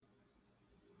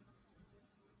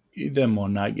Idemo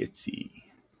Nuggets-i.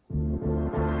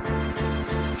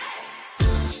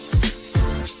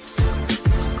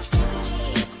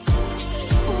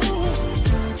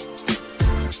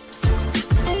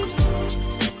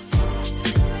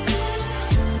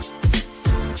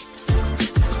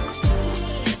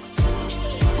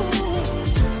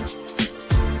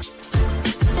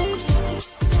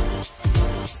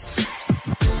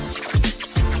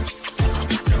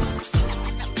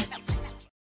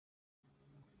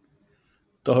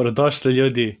 Dobrodošli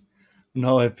ljudi u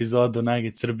novu epizodu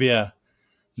Nuggets Srbija.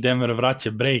 Denver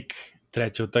vraća break,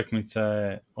 treća utakmica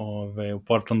je u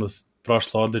Portlandu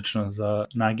prošla odlično za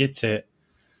Nuggetse.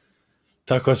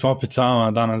 Tako da smo opet sa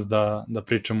vama danas da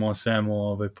pričamo o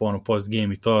svemu post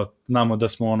game i to. Znamo da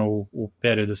smo u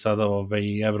periodu sada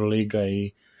i Euroliga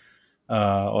i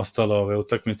ostale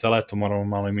utakmice, ali eto moramo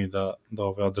malo i mi da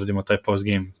odradimo taj post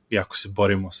game, iako se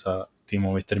borimo sa tim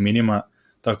terminima.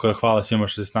 Tako da hvala svima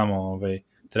što se s nama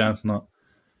trenutno.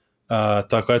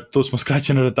 Tako je, tu smo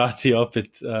skraćene rotacije opet.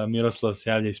 Miroslav se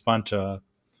javlja iz Pančeva.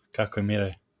 Kako je,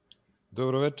 Mire?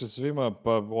 Dobro večer svima,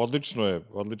 pa odlično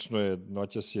je,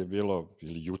 noćas je bilo,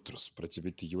 ili jutros, pre će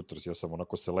biti jutros, ja sam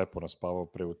onako se lepo naspavao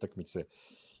pre utakmice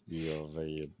i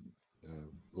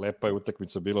lepa je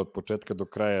utakmica bila od početka do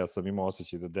kraja, ja sam imao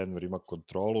osjećaj da Denver ima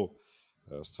kontrolu,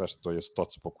 sve što je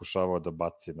Stoc pokušavao da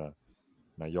baci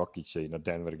na Jokića i na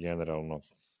Denver generalno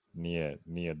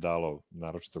nije dalo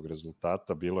naročitog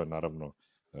rezultata, bilo je naravno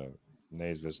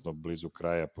neizvesno blizu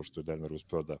kraja, pošto je Denver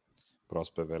uspeo da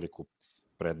prospe veliku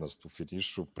prednost u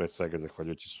finišu, pre svega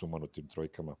zahvaljujući sumanutim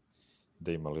trojkama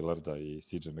Dama Lillarda i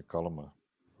CJ McColluma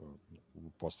u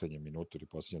poslednje minutu ili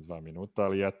poslednje 2 minuta,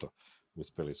 ali eto,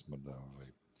 uspeli smo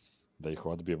da ih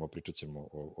odbijemo, pričat ćemo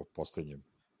o poslednjem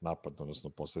napadu, odnosno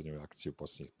poslednjoj akciji u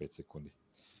poslednjih 5 sekundi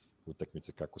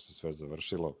utakmice, kako se sve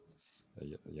završilo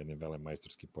jednim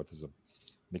velemajstorskim potezom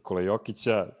Nikola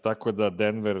Jokića, tako da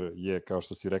Denver je, kao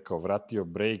što si rekao, vratio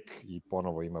break i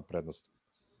ponovo ima prednost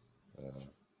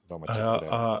domaćeg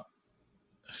terena.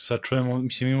 Sad čujemo,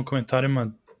 mislim, ima u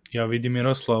komentarima, ja vidim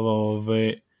Miroslava,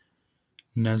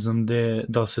 ne znam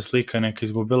da li se slika neka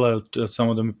izgubila,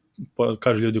 samo da mi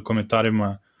kaže ljudi u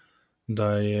komentarima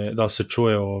da li se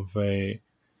čuje,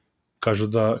 kažu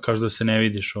da se ne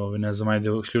vidiš, ne znam,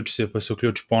 ajde, uključi se, pa se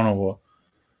uključi ponovo.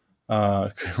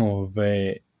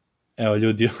 Evo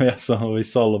ljudi, ja sam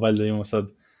solo, valjda imamo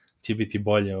sad, će biti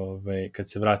bolje kad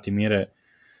se vrati Mire.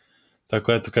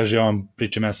 Tako eto, kaže, ja vam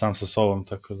pričam ja sam sa sobom,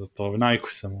 tako da to naviku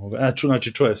sam.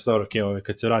 Znači čuje se dobro,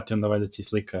 kad se vrati, onda valjda će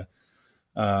slika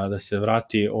da se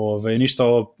vrati. Ništa,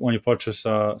 on je počeo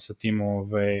sa tim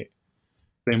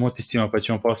svojim utiscima, pa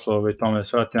ćemo posle tome da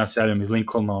se vrati. Ja se javljam iz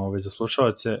Lincolna za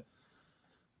slušalce.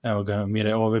 Evo ga,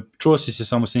 Mire, čuo si se,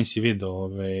 samo se nisi video,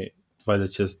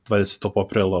 valjda se to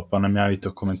popravilo, pa nam javite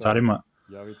u komentarima.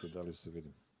 Javite da li se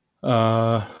vidim.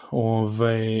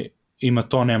 Ima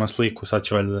to, nema sliku, sad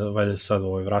će valjda sad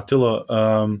vratilo.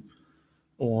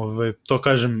 To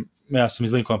kažem, ja sam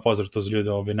iz Lincolna, pozdrav to za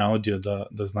ljude na audio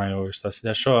da znaju šta se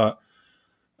dešava.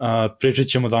 Pričat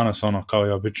ćemo danas kao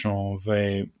i obično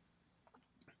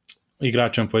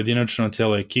igračima pojedinačno,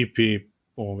 cijeloj ekipi,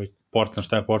 Portland,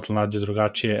 šta je Portland radio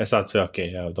drugačije, sad sve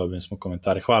okej, evo dobijem smo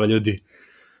komentare, hvala ljudi,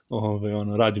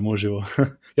 radim uživo.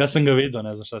 Ja sam ga vidio,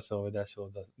 ne znam šta se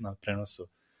desilo na prenosu.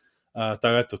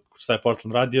 Tako eto, šta je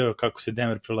Portland radio, kako se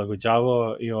Denver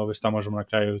prilagođavao i šta možemo na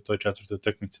kraju u toj četvrtoj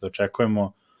utakmici da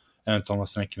očekujemo, eventualno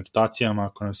sa nekim rotacijama,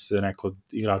 ako nam se neko od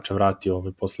igrača vrati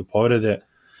posle povrede.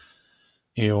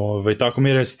 I tako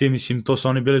mi reci ti, mislim, to su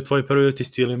oni bili tvoji prvi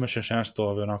utisci ili imaš još nešto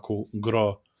onako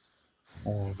gro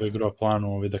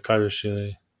planu da kažeš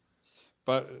ili...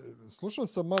 Pa, slušao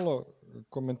sam malo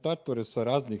komentatore sa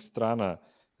raznih strana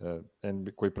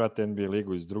koji prate NBA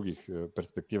ligu iz drugih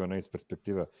perspektiva, ne iz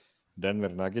perspektiva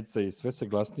Denver Nuggetsa i sve se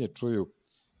glasnije čuju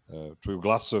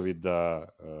glasovi da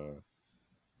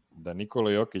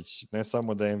Nikola Jokić ne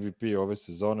samo da je MVP ove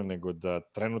sezone, nego da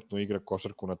trenutno igra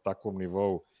košarku na takvom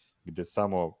nivou gde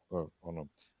samo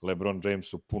LeBron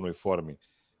James u punoj formi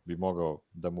bi mogao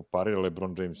da mu parira.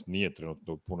 LeBron James nije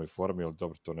trenutno u punoj formi, ali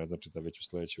dobro, to ne znači da već u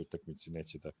sledećoj utakmici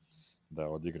neće da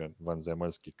odigra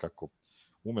vanzemaljski kako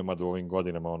ume, mada u ovim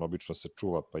godinama on obično se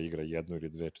čuva pa igra 1 ili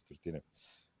 2 četvrtine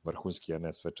vrhunski, a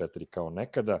ne sve 4 kao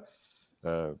nekada.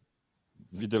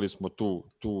 Videli smo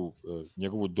tu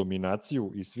njegovu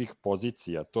dominaciju iz svih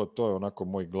pozicija, to je onako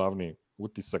moj glavni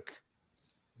utisak.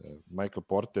 Michael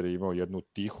Porter je imao jednu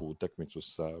tihu utakmicu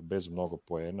bez mnogo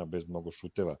poena, bez mnogo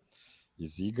šuteva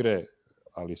iz igre,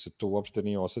 ali se to uopšte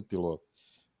nije osetilo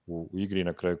u igri.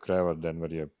 Na kraju krajeva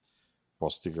Denver je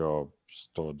postigao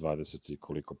 120 i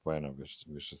koliko poena,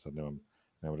 više sad nemam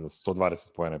ne može da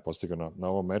 120 poena je postigao na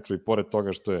ovom meču i pored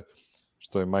toga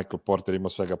što je Michael Porter imao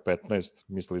svega 15,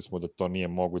 mislili smo da to nije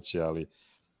moguće, ali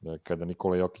kada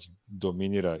Nikola Jokić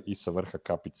dominira i sa vrha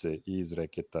kapice, i iz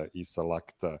reketa, i sa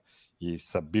lakta, i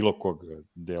sa bilo kog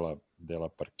dela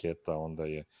parketa, onda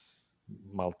je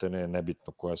maltene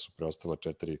nebitno koja su preostala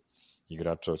 4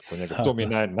 igrača kod njega. To mi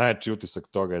je najjači utisak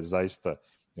toga, je zaista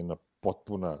jedna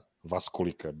potpuna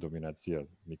vaskulika dominacija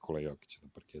Nikola Jokića na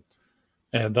parketu.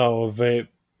 Da,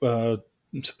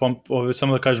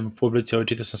 samo da kažem publici,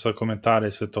 čitao sam sve komentare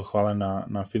i sve to, hvala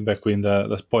na feedbacku i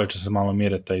da poveća se malo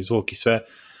mireta i zvuk i sve.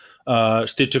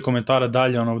 Što tiče komentara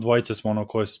dalje, dvojica smo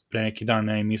koje pre neki dan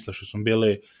ne misle što smo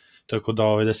bili, tako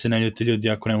da se ne ljute ljudi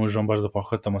ako ne možemo baš da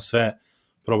pohvatamo sve,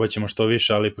 probat ćemo što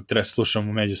više, ali ipak treba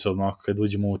slušamo međusobno, ako kad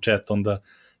uđemo u chat onda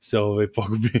se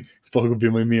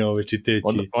pogubimo i mi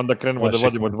čitajući. Onda krenemo da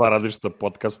vodimo 2 različita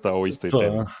podcasta o istoj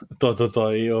temi.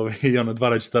 To i 2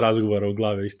 različita razgovora u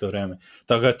glave isto vreme.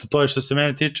 Tako eto, to je što se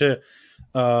mene tiče.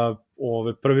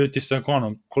 Prvi utisak,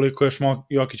 koliko još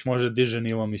Jokić može diže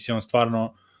nivo, mislim, on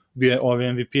stvarno bio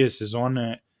ove MVP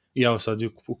sezone i evo sad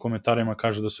u komentarima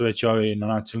kažu da su već ovi na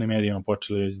nacionalnim medijima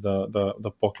počeli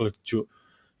da pokleću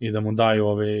i da mu daju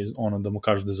da mu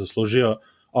kažu da je zaslužio,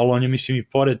 ali on je, mislim, i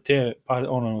pored te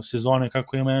sezone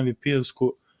kako ima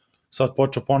MVP-ovsku, sad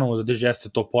počeo ponovo da diže, jeste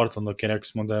to Portland, dok je rekli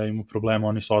smo da ima problema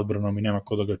oni sa odbranom i nema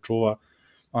ko da ga čuva,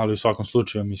 ali u svakom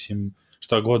slučaju, mislim,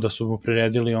 šta god da su mu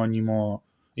priredili, on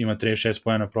ima 36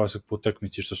 poena prosek po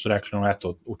utakmici, što su rekli,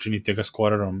 eto, učinite ga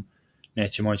skorerom,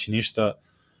 neće moći ništa.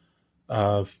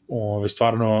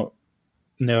 Stvarno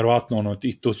neverovatno,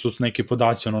 i tu su neki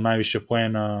podaci, najviše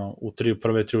poena u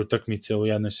prve 3 utakmice u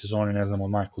jednoj sezoni, ne znam, od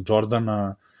Michael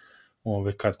Jordana,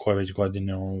 koje već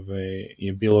godine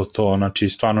je bilo to, znači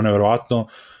stvarno neverovatno,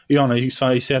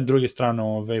 i sa druge strane,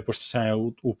 pošto sam ja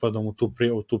upadom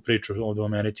u tu priču ovde u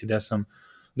Americi, da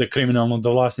je kriminalno da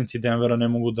vlasnici Denvera ne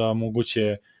mogu da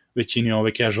omoguće većini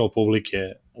casual publike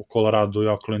u Koloradu i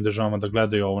okolnim državama da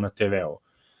gledaju ovo na TV-u.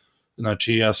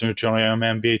 Znači, ja sam juče, ja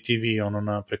imam NBA TV,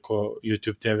 preko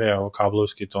YouTube TV-a,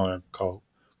 kablovski, to je kao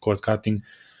cord cutting,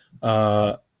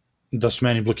 da su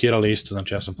meni blokirali isto,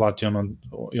 znači ja sam platio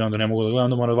i onda ne mogu da gledam,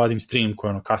 onda moram da vadim stream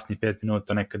koji kasni 5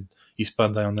 minuta, nekad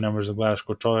ispada i onda ne možeš da gledaš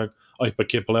ko čovek, a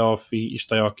ipak je playoff i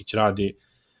šta Jokić radi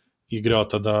i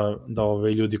greota da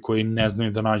ljudi koji ne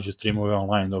znaju da nađu streamove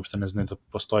online, da uopšte ne znaju da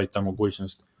postoji ta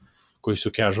mogućnost, koji su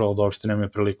casual, da uopšte nemaju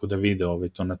priliku da vide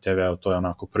to na TV-u, to je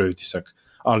onako prvi utisak,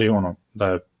 ali da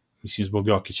je, mislim, zbog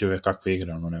Jokićeve kakve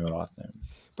igre, nevjerovatne.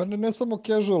 Pa ne samo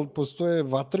casual, postoje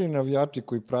vatri navijači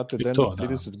koji prate Denver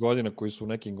 30 godina, koji su u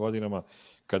nekim godinama,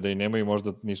 kada i nemaju,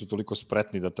 možda nisu toliko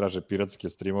spretni da traže piratske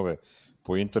streamove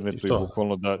po internetu i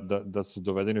bukvalno da su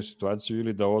dovedeni u situaciju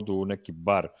ili da odu u neki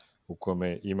bar u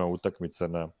kome ima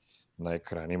utakmica na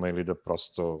ekranima ili da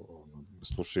prosto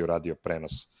slušaju radio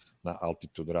prenos na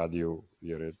Altitude radiju,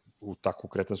 jer je u takvu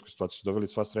kretansku situaciju su doveli.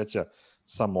 Sva sreća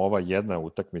samo ova jedna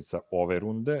utakmica ove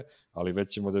runde, ali već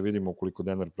ćemo da vidimo ukoliko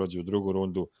Denver prođe u drugu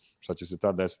rundu, šta će se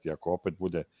tad desiti. Ako opet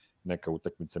bude neka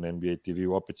utakmica na NBA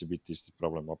TV-u, opet će biti isti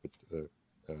problem, opet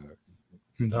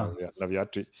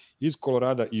navijači iz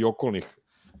Kolorada i okolnih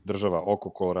država oko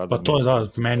Kolorada. Pa to je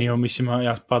meni, mislim,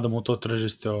 ja spadam u to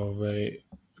tržište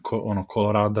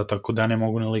Kolorada, tako da ne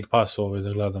mogu na League Pass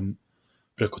da gledam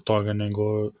preko toga,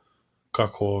 nego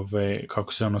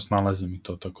kako se snalazim i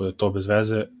to, tako da je to bez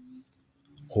veze.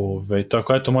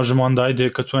 Tako eto, možemo onda,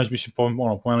 ajde, kad smo već, mislim,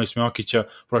 pomenuli smo Jokića,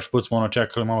 prošli put smo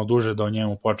čekali malo duže da o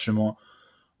njemu počnemo,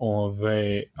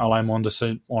 ali ajmo onda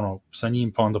sa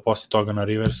njim, pa onda posle toga na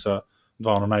Riversa,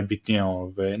 2 najbitnije,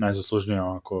 najzaslužnije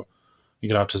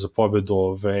igrača za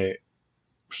pobedu,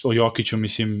 što o Jokiću,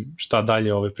 mislim, šta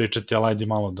dalje pričati, ali ajde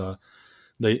malo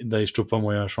da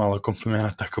iščupamo još malo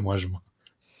komplimenta, tako možemo.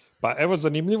 Pa evo,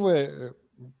 zanimljivo je,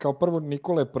 kao prvo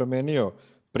Nikola je promenio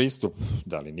pristup,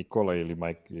 da li Nikola ili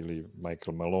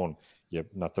Michael Malone je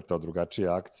nacrtao drugačije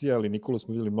akcije, ali Nikola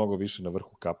smo videli mnogo više na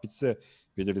vrhu kapice,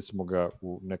 vidjeli smo ga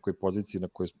u nekoj poziciji na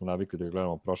kojoj smo navikli da ga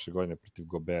gledamo prošle godine protiv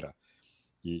Gobera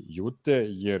i Jute,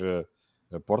 jer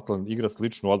Portland igra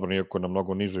sličnu odbranu, iako na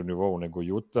mnogo nižem nivou nego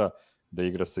Juta, da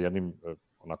igra sa jednim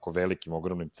onako velikim,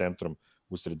 ogromnim centrom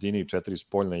u sredini i 4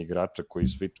 spoljna igrača koji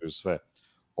svičuju sve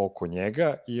oko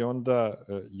njega i onda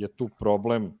je tu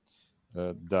problem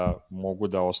da mogu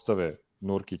da ostave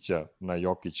Nurkića na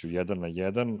Jokiću 1 na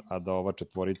 1, a da ova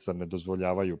četvorica ne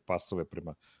dozvoljavaju pasove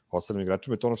prema ostalim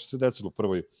igračima. I to ono što se desilo u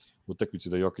prvoj utakmici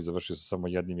da Jokić završio sa samo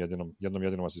jednom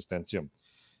jedinom asistencijom.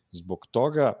 Zbog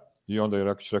toga, i onda je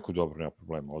Jokić rekao, dobro, nema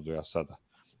problema, odu ja sada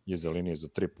iza linije za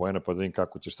 3 poena, pa da vidim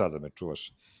kako ćeš sada me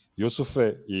čuvaš,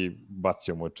 Jusufe, i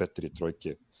bacio mu je 4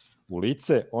 trojke u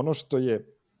lice. Ono što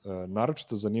je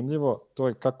naročito zanimljivo, to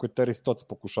je kako je Terry Stotts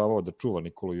pokušavao da čuva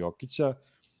Nikolu Jokića.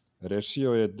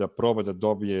 Rešio je da proba da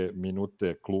dobije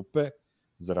minute klupe,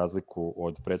 za razliku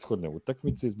od prethodne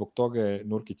utakmice, i zbog toga je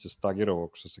Nurkića stagirovao,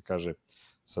 što se kaže,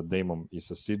 sa Damom i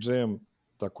sa CJ-em,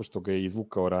 tako što ga je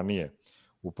izvukao ranije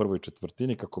u prvoj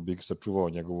četvrtini, kako bi sačuvao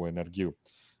njegovu energiju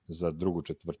za drugu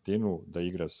četvrtinu, da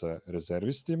igra sa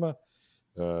rezervistima.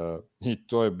 I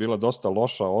to je bila dosta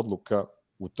loša odluka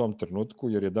u tom trenutku,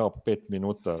 jer je dao 5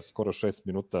 minuta, skoro 6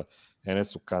 minuta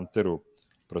Enesu Kanteru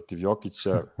protiv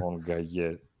Jokića, on ga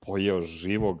je pojeo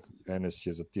živog, Enes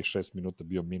je za tih 6 minuta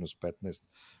bio minus 15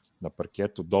 na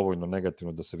parketu, dovoljno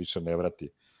negativno da se više ne vrati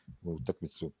u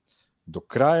utakmicu do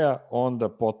kraja. Onda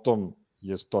potom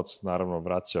je Stotts naravno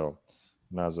vraćao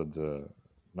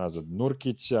nazad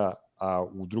Nurkića, a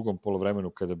u drugom polovremenu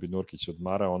kada bi Nurkić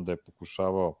odmarao, onda je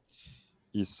pokušavao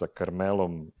i sa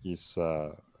Carmelom i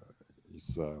sa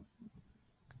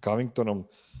Covingtonom,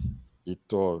 i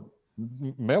to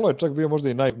Melo je čak bio možda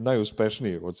i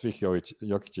najuspešniji od svih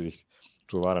Jokićevih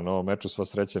čuvara na ovom meču. Sva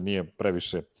sreća nije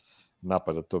previše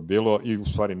napada to bilo i u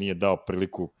stvari nije dao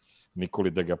priliku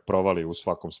Nikoli da ga provali u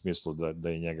svakom smislu,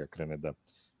 da i njega krene da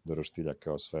roštilja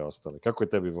kao sve ostale. Kako je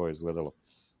tebi, Voje, izgledalo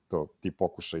to, ti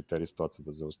pokušaj Terry Stottsa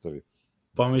da zaustavi?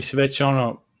 Pa mislim već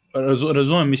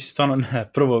razumem, mislim stvarno, ne,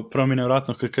 prvo mi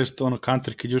nevratno kad kažeš to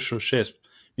Kanter kad je ušao 6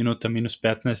 minuta minus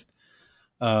 15,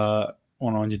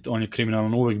 on je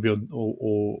kriminalan uvek bio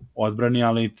u odbrani,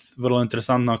 ali vrlo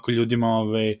interesantno ako ljudima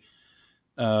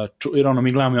jer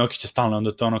mi gledamo Jokića stalno,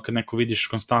 onda to kad neko vidiš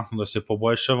konstantno da se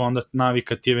poboljšava, onda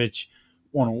navika ti je već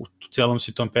u celom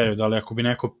si tom periodu, ali ako bi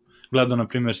neko gledao, na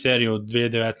primjer, seriju od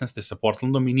 2019. sa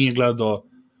Portlandom i nije gledao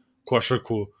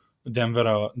košarku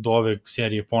Denvera do ove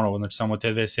serije ponovo, znači samo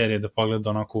te dve serije da pogleda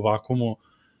onako u vakumu,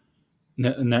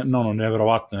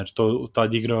 neverovatno, jer to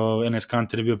tad igrao Enes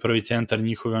Kanter, je bio prvi centar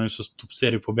njihovi, oni su tu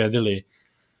seriju pobedili,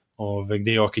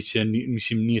 gde Jokić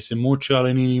mislim, nije se mučio,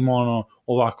 ali nije imao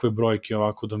ovakve brojke,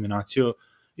 ovakvu dominaciju,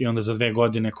 i onda za 2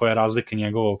 godine koja je razlika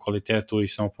njegova u kvalitetu i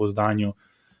samopouzdanju,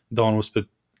 da on uspe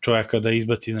čoveka da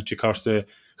izbaci, znači kao što je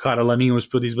Harala nije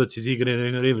uspeo da izbaci iz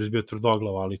igre, Rivers bio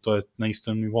tvrdoglav, ali to je na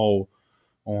istom nivou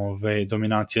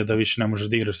dominacija, da više ne možeš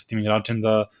da igraš sa tim igračem,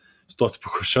 da Stotts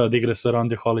pokušava da igra sa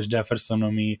Ronde Hollis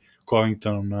Jeffersonom i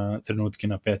Covingtonom na trenutke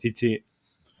na petici,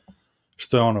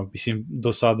 što je mislim,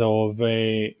 do sada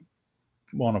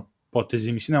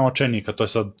potezi, mislim, nema očajnika, to je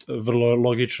sad vrlo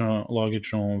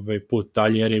logično put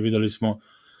dalje, jer je videli smo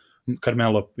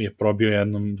Carmelo je probio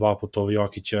 1-2 puta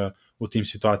Jokića u tim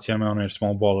situacijama, jer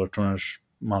small ball računaš,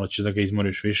 malo ćeš da ga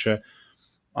izmoriš više,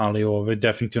 ali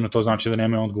definitivno to znači da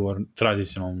nema odgovor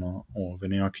tradicionalno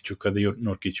na Jokiću kada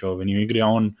Nurkić nije u igri, a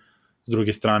on s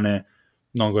druge strane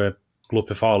mnogo je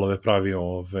glupe faulove pravio,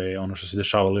 ono što se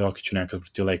dešavalo Jokiću nekad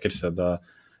protiv Lakersa, da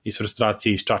iz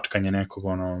frustracije, iz čačkanja nekog,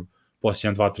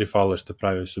 posljednja 2-3 faulove što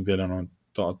pravio su bili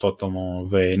totalno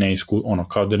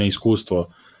kao da neiskustvo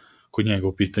kod njega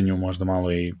u pitanju, možda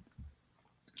malo i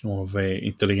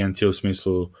inteligencija u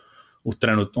smislu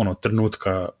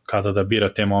trenutka kada da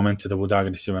bira te momente da bude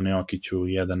agresivan na Jokiću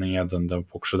 1-1, da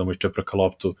pokuša da mu iščepraka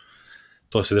loptu.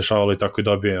 To se dešavalo i tako i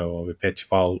dobije 5.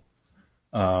 faul.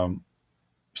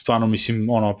 Stvarno, mislim,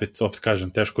 opet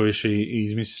kažem, teško više i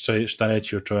izmisliš šta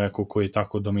reći o čoveku koji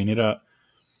tako dominira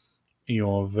i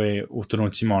u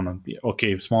trenucima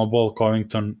small ball,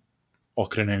 Covington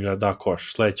okrene ga, da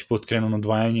koš, sledeći put krenu na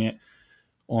odvajanje,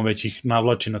 on već ih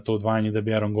navlači na to odvajanje da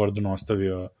bi Aaron Gordon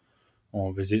ostavio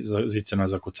zice na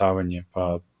zakucavanje,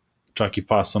 pa čak i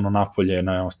pas napolje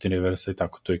na Austin Riversa i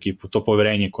tako tu ekipu, to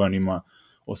poverenje koje on ima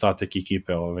ostatak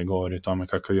ekipe govori o tome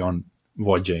kakav je on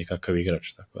vođa i kakav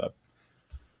igrač, tako da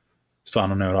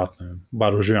stvarno nevjerojatno,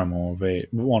 bar uživamo,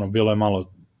 bilo je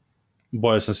malo,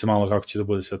 bojao sam se malo kako će da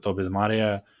bude sve to bez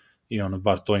Marija i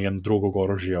bar to je jedno drugog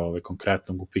oružja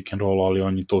konkretnog u pick and rollu, ali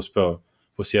on je to uspeo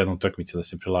poslije jednom utakmice da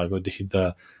se prilagodi i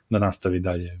da nastavi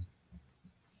dalje.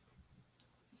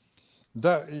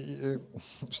 Da,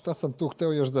 šta sam tu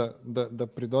hteo još da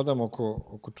pridodam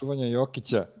oko čuvanja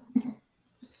Jokića.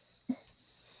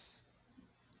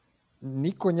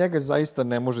 Niko njega zaista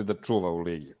ne može da čuva u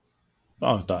ligi.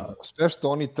 Da. Sve što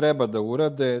oni treba da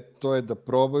urade, to je da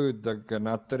probaju da ga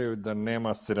nateraju da nema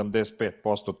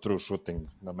 75% true shooting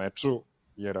na meču,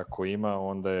 jer ako ima,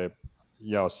 onda je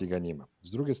jao si ga njima.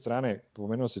 S druge strane,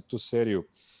 pomenuo se tu seriju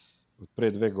od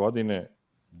pre 2 godine,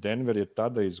 Denver je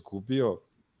tada izgubio,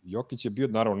 Jokić je bio,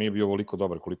 naravno nije bio ovoliko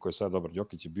dobar koliko je sad dobar,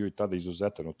 Jokić je bio i tada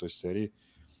izuzetan u toj seriji,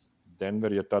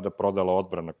 Denver je tada prodala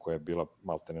odbrana koja je bila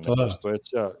maltene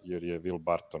nepostojeća, jer je Will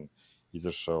Barton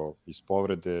izašao iz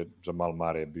povrede, Jamal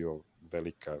Murray je bio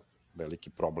veliki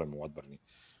problem u odbrani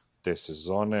te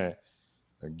sezone,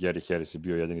 Gary Harris je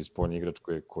bio jedini spoljni igrač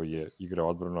koji je igrao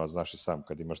odbranu, a znaš i sam,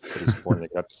 kad imaš 3 spoljne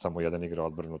igrača, samo jedan igra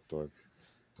odbranu, to je...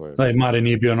 Da, i Mare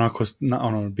nije bio onako,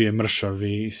 bio je mršav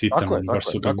i sitan,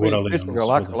 baš su ga gurali.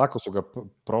 Lako su ga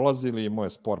prolazili, imao je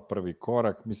spor prvi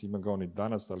korak, mislim, ima ga on i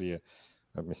danas, ali je...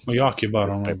 Mislim, jak je bar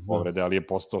ono. Povrede, ali je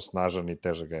postao snažan i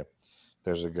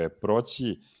teže ga je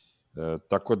proći.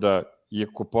 Tako da,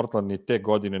 iako Portland ni te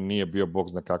godine nije bio bog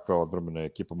zna kakva odbrambena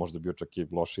ekipa, možda bio čak i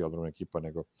lošija odbrambena ekipa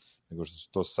nego što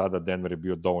su to sada, Denver je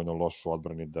bio dovoljno loš u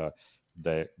odbrani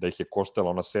da ih je koštala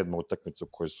ona 7. utakmica u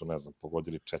kojoj su, ne znam,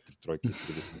 pogodili 4 trojke iz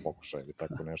 30 pokušaja ili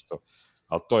tako nešto.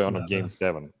 Ali to je ono Game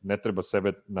 7. Ne treba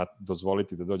sebe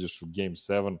dozvoliti da dođeš u Game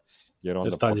 7, jer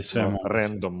onda potpuno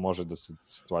random može da se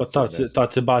situacija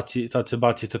desi. Tad se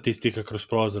baci statistika kroz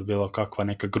prozor, bilo kakva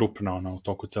neka grupna u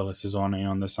toku cele sezone i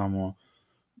onda samo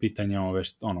pitanje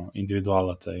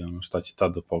individualaca i šta će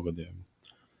tad da pogodi.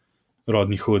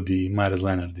 Rodney Hood i Myers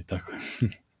Leonard i tako.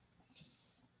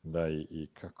 Da, i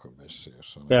kako beše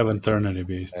još ono... Evan Turner je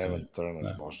bio isto. Evan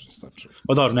Turner, bože, sačuva.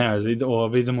 Dobro, ne,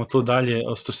 vidimo tu dalje.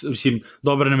 Mislim,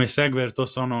 dobro nam je segue, jer to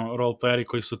su roleplayeri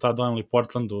koji su tad doneli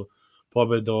Portlandu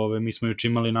pobedu. Mi smo juče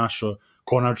imali našu,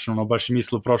 konačno, baš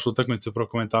mislu prošlu utakmicu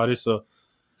prokomentarisao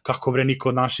kako niko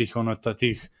od naših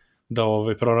tih da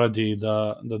proradi,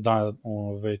 da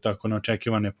tako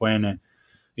neočekivane poene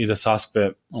i da saspe.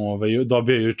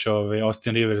 Dobio juče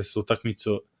Austin Rivers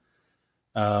utakmicu.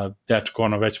 Dečko,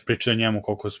 već pričao njemu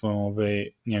koliko smo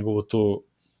njegovo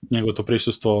to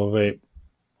prisustvo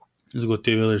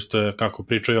zgotivili, što je kako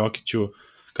pričao Jokiću,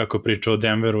 kako pričao o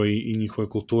Denveru i njihovoj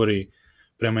kulturi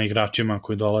prema igračima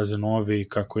koji dolaze novi,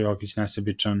 kako je Jokić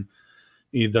nesebičan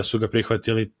i da su ga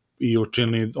prihvatili i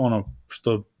učinili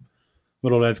što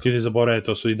vrlo retko ide zaboraviti,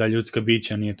 to su i da ljudska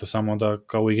bića, nije to samo da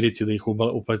kao u igrici da ih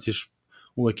upaciš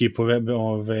u ekipu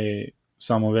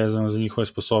samo vezano za njihove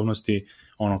sposobnosti,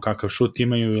 kakav šut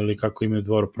imaju ili kako imaju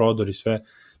dvor prodor i sve,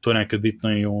 to je nekad bitno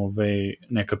i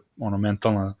neka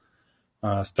mentalna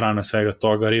strana svega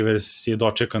toga. Rivers je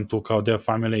dočekan tu kao deo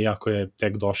familije, iako je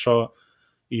tek došao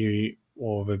i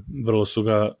vrlo su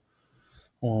ga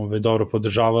dobro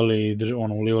podržavali i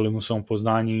ulivali mu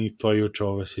samopouzdanje i to je juče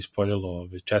se ispoljilo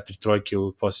 4 trojke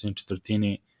u posljednjoj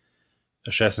četvrtini,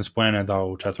 16 poena je dao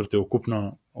u četvrtoj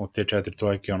ukupno, od te 4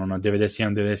 trojke na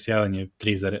 91-91 je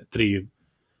 3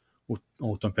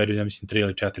 u tom periodu, ja mislim 3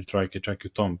 ili 4 trojke čak i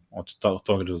u tom, od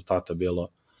tog rezultata bilo.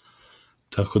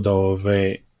 Tako da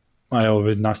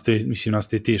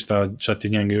nastavi ti šta ti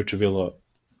njega juče bilo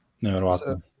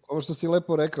nevjerovatno. Ovo što si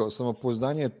lepo rekao,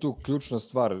 samopouzdanje je tu ključna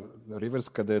stvar. Rivers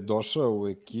kada je došao u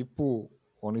ekipu,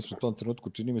 oni su u tom trenutku,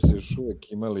 čini mi se, još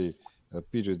uvek imali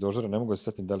PJ Dožera, ne mogu da se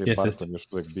setim da li je Barton još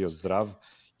uvek bio zdrav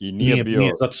i nije bio...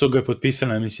 Nije, zato su ga je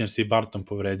potpisali, mislim, jer se i Barton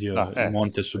povredio, i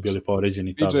Monte su bili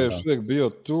povređeni. PJ je još uvek bio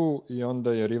tu i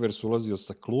onda je Rivers ulazio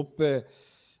sa klupe,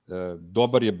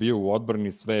 dobar je bio u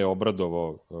odbrani, sve je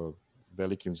obradovao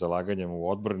velikim zalaganjem u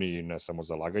odbrani i ne samo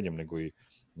zalaganjem,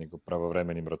 nego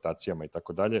pravovremenim rotacijama i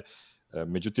tako dalje.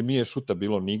 Međutim, nije šuta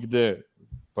bilo nigde,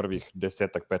 prvih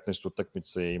 10-15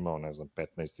 utakmica je imao,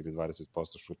 15 ili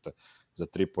 20% šuta za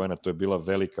 3 poena, to je bila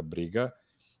velika briga.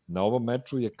 Na ovom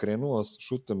meču je krenuo s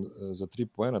šutom za 3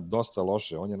 poena dosta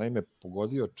loše, on je naime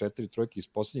pogodio 4 trojke iz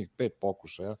posljednjih 5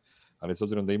 pokušaja, ali s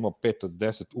obzirom da je imao 5 od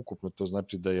 10 ukupno, to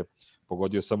znači da je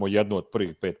pogodio samo jednu od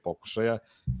prvih 5 pokušaja,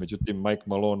 međutim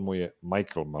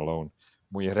Michael Malone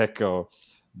mu je rekao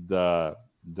da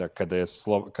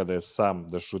kada je sam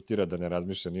da šutira, da ne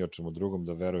razmišlja ni o čemu drugom,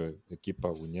 da veruje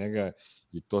ekipa u njega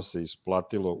i to se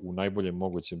isplatilo u najboljem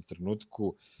mogućem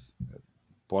trenutku.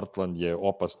 Portland je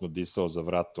opasno disao za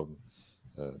vratom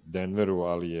Denveru,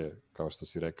 ali je, kao što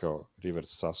si rekao, Rivers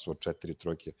sasuo 4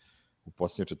 trojke u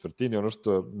posljednjoj četvrtini. Ono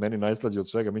što meni najslađe od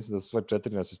svega, mislim da su sve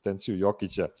 4 na asistenciju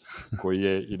Jokića, koji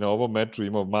je i na ovom meču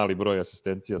imao mali broj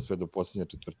asistencija sve do posljednje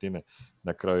četvrtine.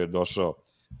 Na kraju je došao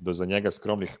do za njega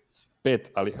skromnih 5,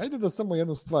 ali hajde da samo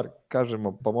jednu stvar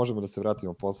kažemo, pa možemo da se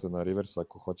vratimo posle na Riversa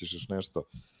ako hoćeš još nešto.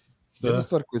 Jednu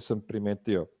stvar koju sam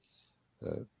primetio,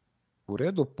 u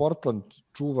redu Portland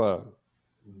čuva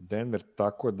Denver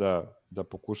tako da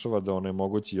pokušava da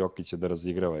onemogući Jokića da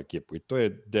razigrava ekipu i to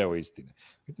je deo istine.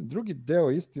 Drugi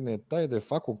deo istine je taj da je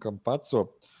Facu Campazzo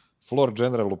floor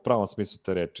general u pravom smislu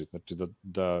te reči, znači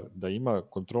da ima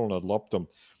kontrol nad loptom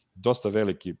dosta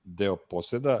veliki deo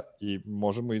poseda i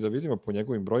možemo i da vidimo po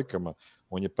njegovim brojkama,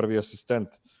 on je prvi asistent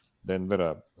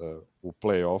Denvera u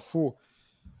play-offu,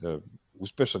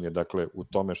 uspešan je dakle u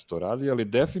tome što radi, ali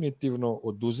definitivno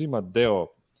oduzima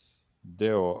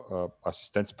deo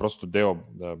asistencije, prosto deo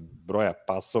broja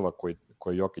pasova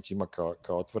koje Jokić ima kao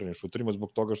otvorenim šuterima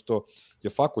zbog toga što je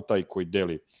Facu taj koji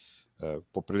deli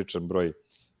popriličan broj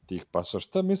tih pasova.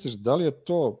 Šta misliš, da li je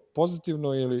to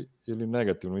pozitivno ili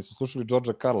negativno? Mi smo slušali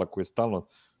Georgea Karla koji je stalno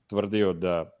tvrdio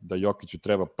da Jokiću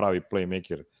treba pravi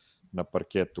playmaker na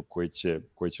parketu koji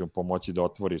će mu pomoći da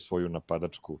otvori svoju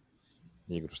napadačku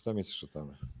igru. Šta misliš o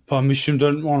tome? Pa mislim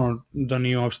da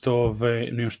nije uopšte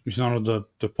mislim da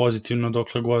je pozitivno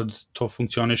dokle god to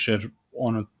funkcioniše, jer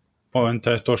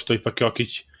poenta je to što ipak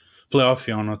Jokić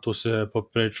play-off tu se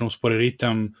poprilično uspori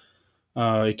ritam,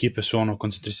 ekipe su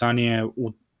koncentrisanije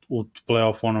u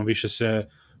play-off, više se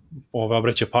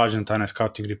obraća pažnja na taj na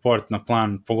scouting report, na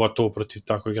plan, pogotovo protiv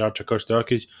takvog igrača kao što je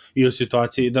Jokić, i u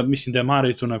situaciji da mislim da je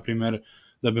Murray tu, na primjer,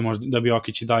 da bi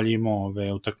Jokić i dalje imao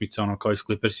utakmice kao i s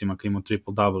Clippersima, kad imao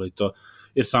triple-double i to,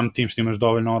 jer sam tim što imaš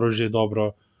dovoljno oružje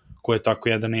dobro, koje je tako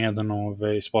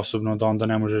 1-1 sposobno da onda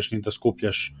ne možeš ni da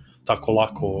skupljaš tako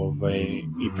lako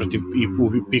i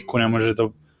u piku ne može da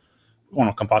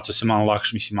Campazzo se malo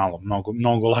lakše, mislim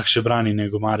mnogo lakše brani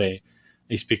nego Murray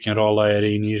iz pick and rolla, jer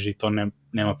je i niži, to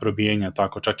nema probijenja,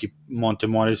 tako čak i Monte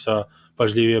Morisa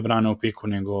pažljivije brane u piku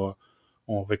nego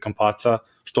Campazza,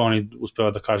 što oni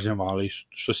uspeva da kažnjava, ali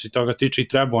što se toga tiče i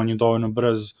treba, on je dovoljno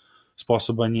brz,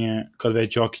 sposoban je, kad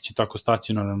već Jokić je tako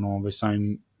stacionaran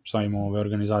samim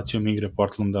organizacijom igre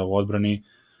Portlanda u odbrani,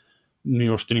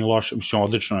 nije loše, mislim,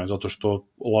 odlično je, zato što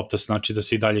lopta znači da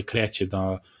se i dalje kreće,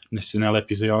 da se ne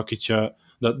lepi za Jokića,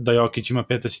 da Jokić ima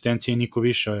 5 asistencije i niko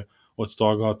više od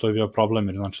toga, to je bio problem,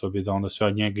 jer znači da onda sve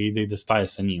od njega ide i da staje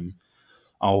sa njim.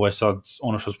 A ovo je sad,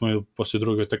 što smo posle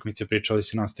druge utakmice pričali,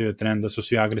 se nastavio trend da su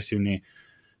svi agresivni,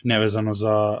 nevezano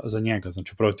za njega.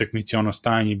 Znači, u prvoj utakmici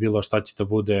stajanje bilo šta će da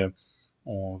bude,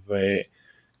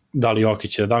 da li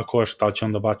Jokić će da koš, da li će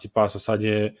onda baci pasa, sad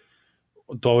je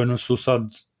dovoljno su sad,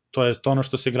 to je to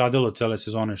što se gradilo cele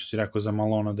sezone, što si rekao za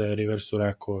Malona, da je Riversu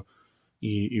rekao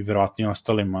i verovatno i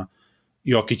ostalima.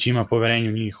 Jokić ima poverenje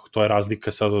u njih, to je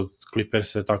razlika sad od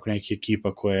Clippersa, tako neke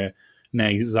ekipa koje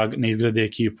ne izgrade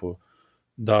ekipu,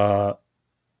 da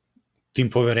tim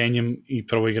poverenjem i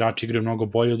prvo igrači igraju mnogo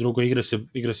bolje, a drugo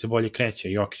igra se bolje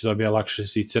kreće. Jokić dobija lakše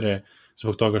sicere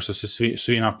zbog toga što se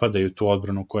svi napadaju tu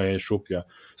odbranu koja je šuplja.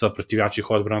 Sad protiv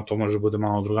jačih odbrana to može bude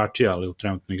malo drugačije, ali u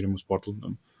trenutno igramo s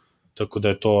Portlandom. Tako da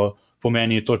je to, po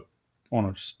meni je to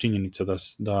činjenica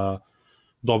da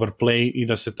dobar play i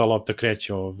da se ta lopta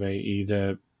kreće i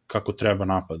ide kako treba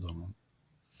napad.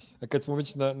 A kad smo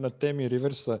već na temi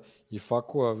Riversa i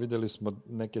Fakua, videli smo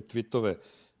neke tweetove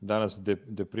danas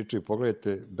gde pričaju,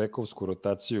 pogledajte bekovsku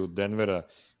rotaciju Denvera,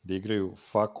 gde igraju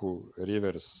Faku,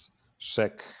 Rivers,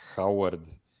 Shaq, Howard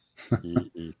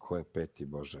i ko je peti,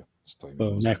 bože, stoji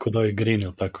mi. Neko da je Green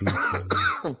ili tako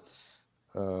neko.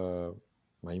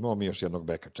 Ma imamo mi još jednog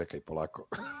beka, čekaj polako.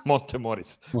 Monte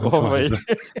Morris.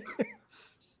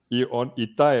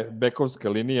 I ta bekovska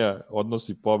linija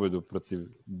odnosi pobedu protiv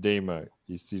Dame-a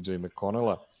i CJ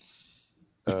McConnella.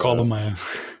 Koloma je.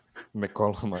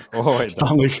 McColluma.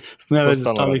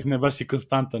 Stalnih, ne baš si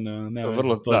konstantan.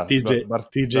 TJ,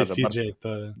 CJ.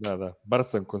 Da, bar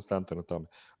sam konstantan u tome.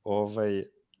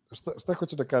 Šta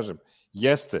hoću da kažem?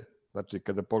 Jeste, znači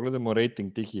kada pogledamo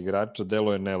rating tih igrača,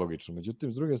 delo je nelogično.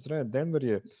 Međutim, s druge strane, Denver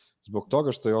je zbog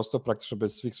toga što je ostao praktično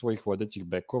bez svih svojih vodećih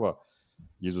bekova,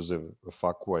 izuzev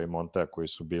Fakua i Montea koji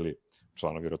su bili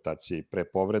članovi rotacije i pre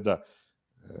povreda,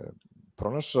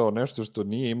 pronašao nešto što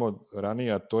nije imao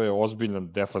ranije, a to je ozbiljnu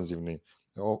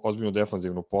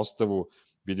defanzivnu postavu.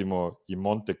 Vidimo i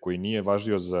Monte koji nije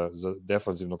važio za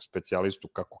defanzivnog specijalistu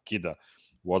kako kida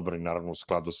u odbrani, naravno u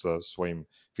skladu sa svojim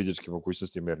fizičkim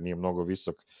mogućnostima, jer nije mnogo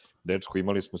visok dečko.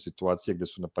 Imali smo situacije gde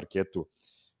su na parketu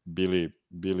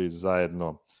bili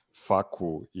zajedno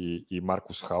Faku i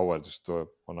Marcus Howard, što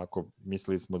onako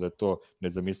mislili smo da je to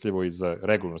nezamislivo i za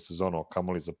regularnu sezonu, a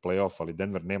kamoli za playoff, ali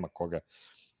Denver nema koga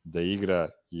da igra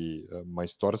i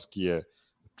majstorski je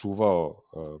čuvao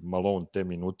Malone te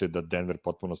minute da Denver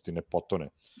potpunosti ne potone.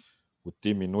 U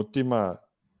tim minutima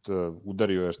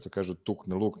udario je, što kažu, tuk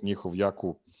na luk, njihov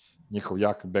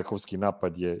jak bekovski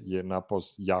napad je napao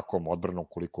jakom odbranom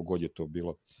koliko god je to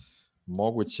bilo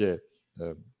moguće.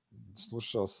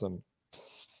 Slušao sam,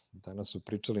 danas su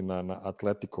pričali na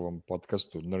Atletikovom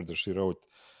podcastu Nerd the She Wrote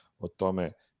o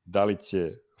tome da li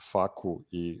će Faku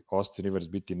i Austin Rivers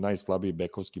biti najslabiji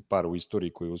bekovski par u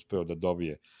istoriji koji je uspeo da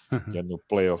dobije jednu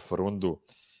playoff rundu.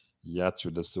 Ja ću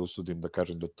da se usudim da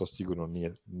kažem da to sigurno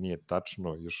nije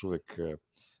tačno, još uvek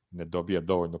ne dobija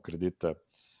dovoljno kredita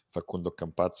Facundo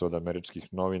Campazzo od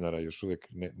američkih novinara, još uvek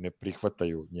ne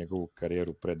prihvataju njegovu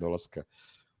karijeru pre dolaska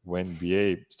u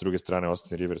NBA. S druge strane,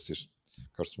 Austin Rivers je,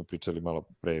 kao što smo pričali malo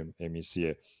pre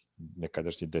emisije,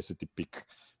 nekadašnji 10. pik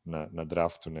na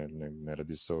draftu, ne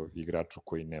radi se o igraču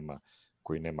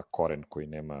koji nema koren, koji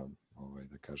nema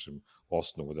da kažem,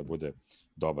 osnovu da bude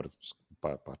dobar,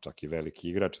 pa čak i veliki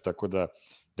igrač, tako da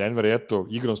Denver je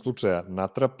igrom slučaja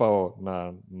natrapao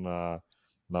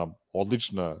na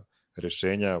odlična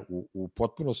rešenja u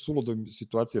potpuno suludoj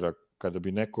situaciji kada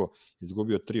bi neko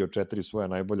izgubio 3 od 4 svoja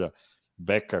najbolja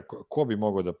beka, ko bi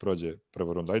mogao da prođe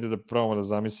prvu rundu? Ajde da probamo da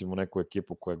zamislimo neku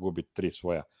ekipu koja gubi 3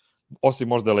 svoja, osim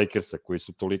možda Lakersa koji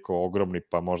su toliko ogromni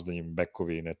pa možda im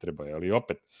bekovi ne trebaju, ali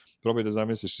opet probaj da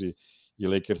zamisliš i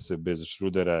Lakerse bez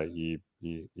Schrödera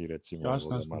i recimo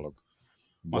malog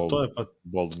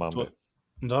bold mambe.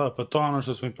 Da, pa to ono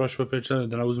što smo i prošli pričali,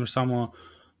 da ne uzmeš samo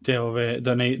te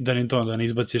da ne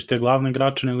izbaciš te glavne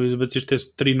igrače, nego izbaciš te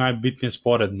 3 najbitnije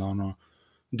sporedno,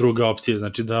 druga opcija,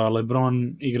 znači da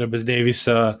LeBron igra bez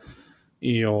Davisa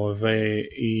i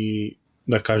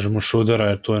da kažemo Schrödera,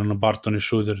 jer to je Barton i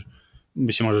Schröder,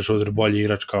 mislim možda Schröder bolji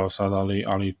igrač kao sad,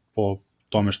 ali po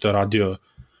tome što je radio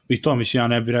i to, mislim, ja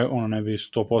ne bi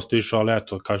 100% išao, ali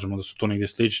eto, kažemo da su to negdje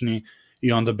slični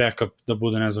i onda backup, da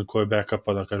bude ne znam ko je backup,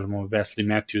 pa da kažemo Wesley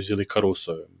Matthews ili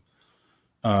Caruso,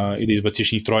 i da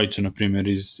izbaciš njih trojicu, na primjer,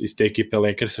 iz te ekipe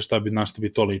Lakersa, na šta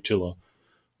bi to ličilo.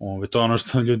 To je ono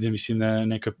što ljudi, mislim,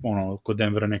 kod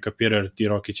Denvera ne kapiraju, jer ti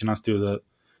Rocky će nastaviti da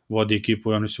vodi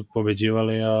ekipu i oni su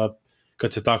pobeđivali, a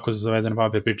kad se tako zaveden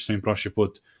papir, pričao sam im prošli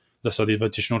put, da sad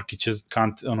izbaciš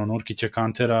Nurkića,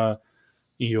 Kantera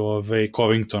i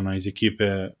Covingtona iz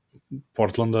ekipe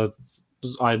Portlanda,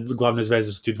 glavne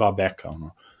zvezde su ti 2 beka,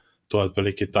 to je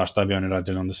otprilike šta bi oni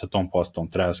radili onda sa tom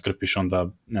postavom, treba skrpiš onda,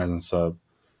 ne znam, sa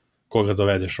koga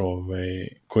dovedeš,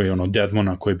 koji je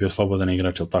Dedmona, koji je bio slobodan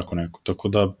igrač ili tako neko, tako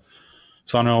da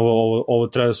stvarno ovo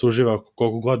treba da se uživa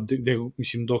koliko god,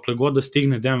 mislim, dokle god da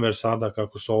stigne Denver sada,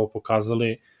 kako su ovo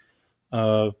pokazali,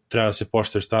 treba da se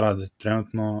poštuje šta rade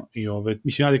trenutno i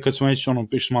mislim, kad smo već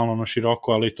pišli malo na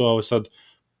široko, ali to ovo sad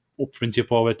u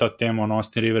principu ovo je ta tema,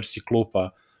 Austin Rivers i klupa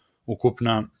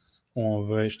ukupna,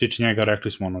 što tiče njega,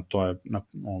 rekli smo, to je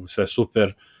sve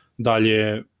super.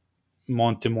 Dalje,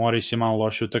 Monte Morris je malo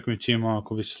loše u utakmicima,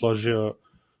 ako bi se složio,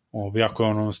 jako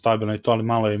je stabilno i to, ali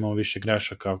malo je imao više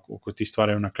grešaka oko tih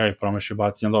stvari, na kraju promašio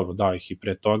bacanja, dobro, dao ih i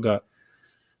pre toga.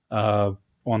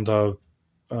 Onda,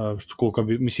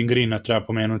 mislim, Greena treba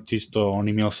pomenuti isto,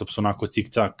 oni Millsap su onako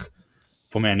cik-cak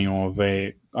po meni,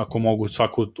 ako mogu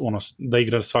da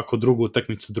igra svaku drugu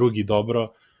utakmicu drugi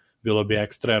dobro, bilo bi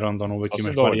ekstra, jer onda uvek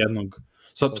imaš bar jednog.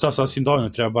 Sasvim dovoljno,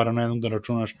 treba bar na jednog da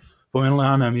računaš. Pomenula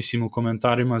Ana, mislim, u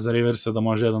komentarima za Riversa da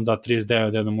može jedan da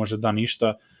 39, jedan može da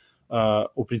ništa.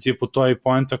 U principu to je i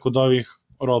poenta kod ovih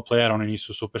role playera, oni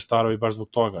nisu superstarovi baš zbog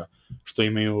toga, što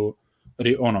imaju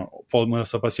Paul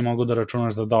Millsap, pa si mogu da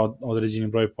računaš da određeni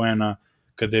broj poena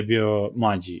kada je bio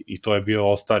mlađi i to je bio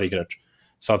all-star igrač.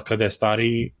 Sad kada je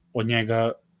stariji, od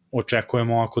njega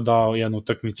očekujemo ako da jednu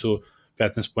utakmicu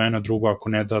 15 poena, drugo ako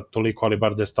ne da toliko, ali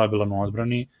bar da je stabilan u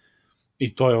odbrani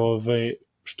i to je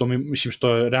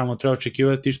što je realno treba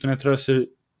očekivati i što ne treba se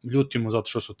ljutimo zato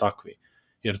što su takvi,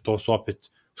 jer to su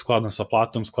opet skladno sa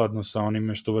platom, skladno sa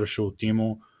onime što vrše u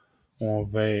timu,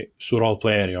 su role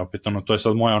playeri, opet to je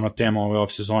sad moja tema ove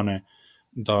off sezone,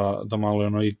 da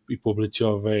malo i publici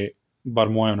bar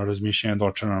moje razmišljanje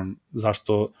dočaram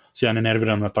zašto se ja ne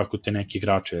nerviram na tako te neki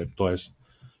igrače, jer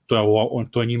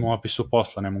to je njima u opisu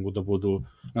posla, ne mogu da budu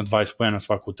na 20 poena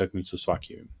svaku utakmicu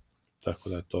svaki, tako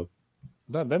da je to.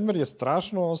 Da, Denver je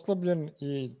strašno oslabljen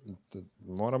i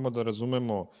moramo da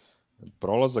razumemo,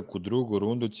 prolazak u drugu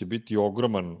rundu će biti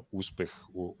ogroman uspeh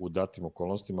u datim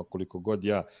okolnostima, koliko god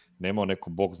ja nemao neko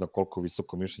bog zna koliko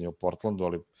visoko mišljenje o Portlandu,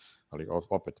 ali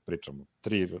opet pričamo,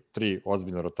 tri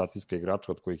ozbiljna rotacijska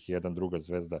igrača, od kojih jedan druga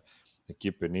zvezda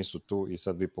ekipe nisu tu i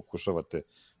sad vi pokušavate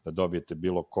da dobijete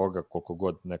bilo koga, koliko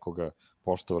god nekoga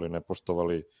poštovali, ne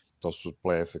poštovali, to su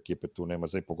play-off ekipe, tu nema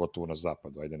za i pogotovo na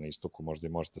zapadu, ajde na istoku možda i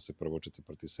možete se provučiti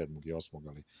protiv 7. i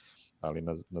 8. ali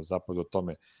na zapadu o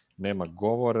tome nema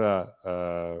govora.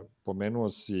 Pomenuo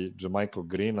si Jamichael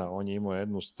Greena, on je imao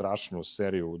jednu strašnu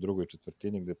seriju u drugoj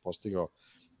četvrtini gde je postigao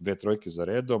 2 trojke za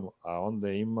redom, a onda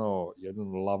je imao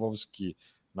jedan lavovski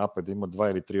napad, imao 2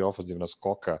 ili 3 ofenzivna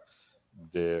skoka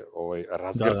gde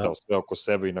razgrtao sve oko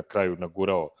sebe i na kraju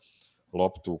nagurao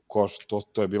loptu u koš,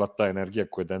 to je bila ta energija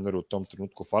koja je Denveru u tom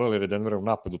trenutku falila, jer je Denverov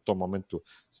napad u tom momentu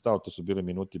stao, to su bili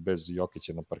minuti bez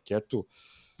Jokića na parketu,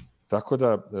 tako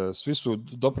da svi su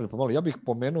doprili pomalo. Ja bih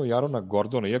pomenuo i Arona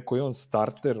Gordona, iako je on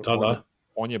starter,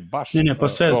 on je baš... Ne, pa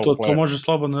sve, to može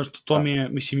slobodno, to mi je,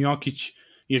 mislim, Jokić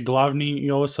je glavni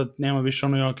i ovo sad nema više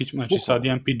Jokić, znači sad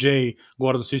MPJ,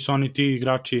 Gordon, svi su oni ti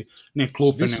igrači, ne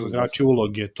klupe, nego igrači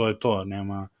uloge, to je to,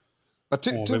 nema... Pa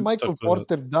če Michael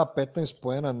Porter da 15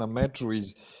 poena na meču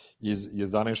iz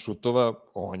 11 šutova,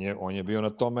 on je bio na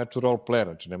tom meču role player,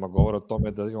 znači nema govora o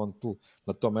tome da je on tu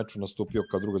na tom meču nastupio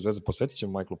kao druga zvezda. Posvetit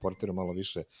ćemo Michaelu Porteru malo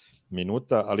više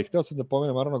minuta, ali hteo sam da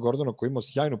pomenem Arona Gordona koji imao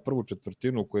sjajnu prvu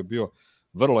četvrtinu, koji je bio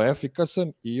vrlo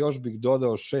efikasan i još bih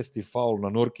dodao 6. faul na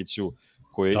Nurkiću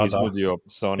koji je iznudio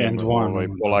sa onim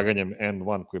polaganjem end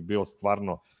one koji je bio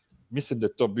stvarno, mislim da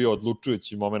je to bio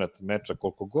odlučujući moment meča,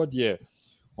 koliko god je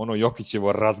ono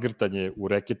Jokićevo razgrtanje u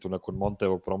reketu nakon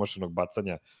Montevog promašenog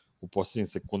bacanja u posljednjim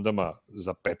sekundama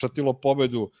zapečatilo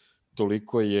pobedu,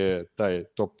 toliko je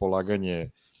to polaganje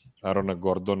Arona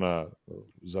Gordona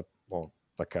za,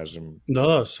 da kažem,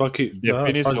 svaki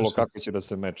definisalo kako će da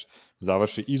se meč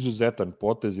završi. Izuzetan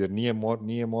potez, jer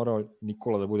nije morao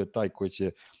Nikola da bude taj koji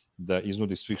će da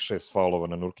iznudi svih 6 faulova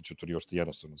na Nurkiću, to još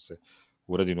jednostavno se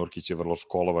uradi. Nurkić je vrlo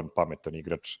školovan, pametan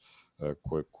igrač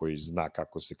koji zna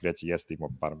kako se kreće, jeste imao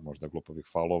par možda glupovih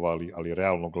faulova, ali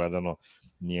realno gledano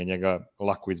nije njega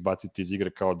lako izbaciti iz igre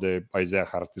kao da je Isaiah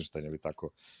Hartenstein ili tako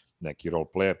neki role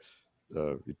player.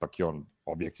 Ipak je on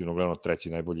objektivno gledano treći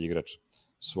najbolji igrač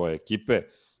svoje ekipe.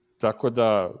 Tako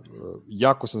da,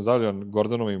 jako sam zadovoljan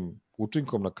Gordonovim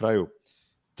učinkom na kraju.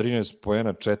 13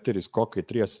 poena, 4 skoka i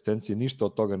 3 asistencije, ništa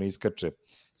od toga ne iskače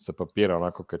sa papira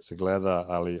onako kad se gleda,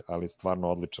 ali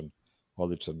stvarno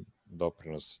odličan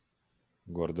doprinos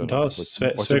Gordona. Da,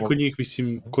 sve kod njih,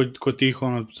 mislim, kod tih,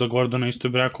 za Gordona isto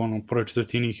je rekao, u prvoj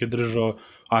četvrtini ih je držao,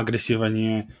 agresivan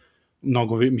je,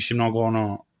 mnogo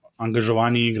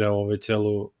angažovaniji igra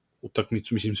celu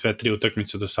utakmicu, mislim, sve 3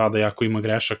 utakmice do sada, jako ima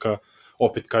grešaka,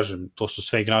 opet kažem, to su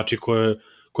sve igrači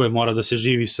koje mora da se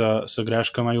živi sa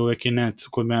greškama i uvek je net,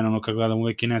 kod mene, kad gledam,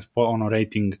 uvek je net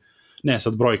rating, ne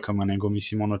sad brojkama, nego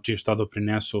mislim šta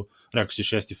doprinesu, rekao si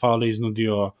 6. faul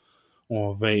iznudio,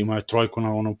 imao je trojku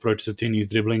na prvoj četvrtini iz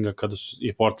driblinga kada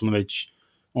je Portland već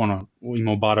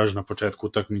imao baraž na početku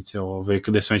utakmice,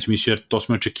 kada sam već mislio, jer to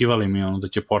smo očekivali mi, da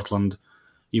će Portland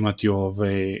imati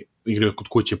igre kod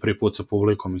kuće prvi put sa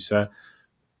publikom i sve.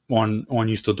 On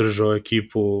isto držao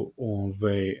ekipu,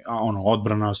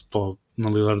 odbrana to na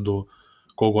Lillardu,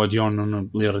 kogod je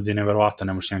Lillard je neverovatan,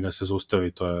 ne može njega se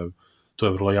zaustavi, to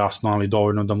je vrlo jasno, ali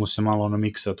dovoljno da mu se malo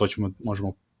miksa, to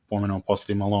možemo pomenuti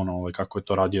posle malo kako je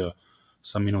to radio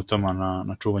sa minutama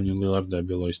na čuvanju Lillarda, je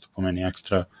bilo isto po meni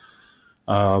ekstra.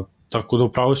 Tako da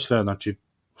upravo sve, znači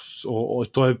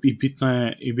to je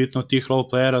i bitno tih role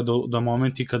playera da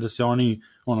momenti kada se oni,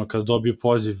 kada dobiju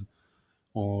poziv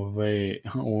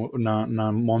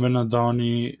na momena da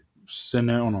oni se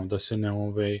ne, da se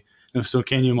se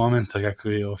ukenjuju momenta, kako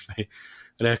bi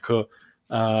rekao,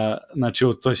 znači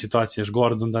u toj situaciji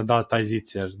Gordon da taj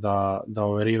zicer,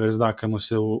 da Rivers da kad mu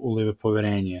se ulive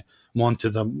poverenje, Monte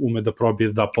da ume da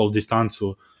probije, da pol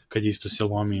distancu kad isto se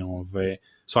lomi,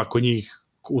 svako njih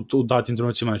u datim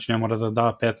trenucima, znači ne mora da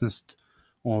da 15,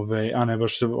 a ne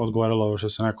baš se odgovaralo ovo što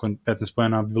se neko 15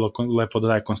 pojena bi bilo lepo da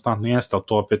daje konstantno, jeste, ali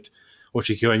to opet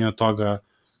očekivanje od toga,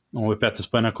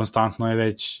 15 pojena konstantno je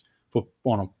već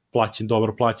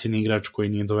dobro plaćen igrač koji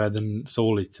nije doveden sa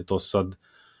ulice, to sad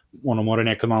mora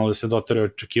nekad malo da se dotere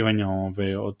očekivanja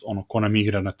od ko nam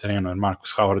igra na terenu, jer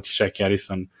Marcus Howard i Shaq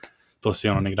Harrison, to su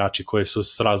igrači koji su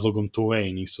s razlogom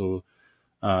two-way, nisu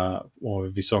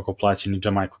visoko plaćeni.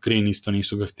 Michael Green isto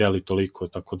nisu ga hteli toliko,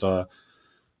 tako da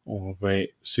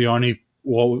svi oni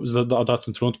u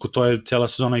datom trenutku, to je cela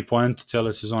sezona i poenta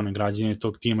cele sezone, građenje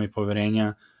tog tima i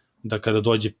poverenja da kada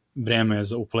dođe vreme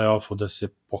u play-offu da se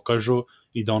pokažu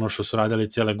i da što su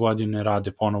radili cele godine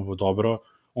rade ponovo dobro,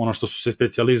 što su se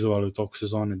specijalizovali u toku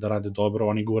sezone da rade dobro,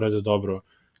 oni ga urade dobro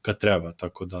kad treba,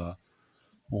 tako da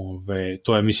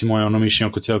to je, mislim, moje mišljenje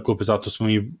oko cijele klupe, zato smo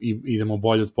idemo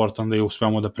bolje od Portlanda i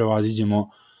uspevamo da prevaziđemo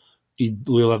i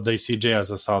Lillarda i CJ-a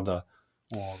za sada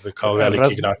kao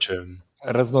veliki igrače.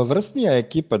 Raznovrstnija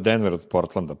ekipa Denver od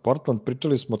Portlanda. Portland,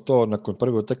 pričali smo to nakon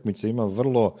prve utakmice, ima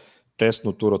vrlo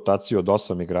tesnu tu rotaciju od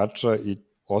 8 igrača i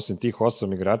osim tih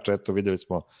 8 igrača, eto videli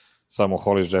smo samo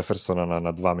Hollis Jeffersona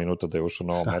na 2 minuta da je ušao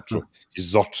na ovom meču,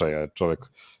 iz očaja čovek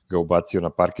ga ubacio na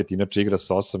parket, inače igra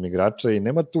sa 8 igrača i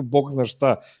nema tu bog zna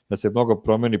šta da se mnogo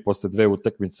promeni posle 2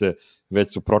 utakmice,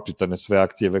 već su pročitane sve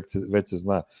akcije, već se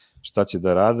zna šta će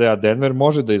da rade, a Denver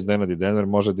može da iznenadi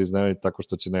tako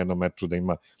što će na jednom meču da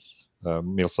ima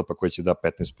Millsapa koji će da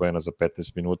 15 poena za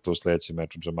 15 minuta, u sledećem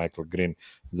meču Michael Green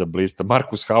za blista,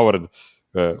 Marcus Howard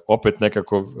opet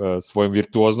nekako svojom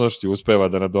virtuoznošću uspeva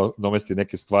da nadomesti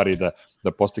neke stvari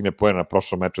da postigne poena, na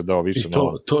prošlom meču dao više.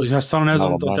 Ja stvarno ne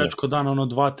znam da dečko da na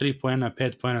 2-3 poena,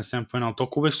 5 poena, 7 poena, ali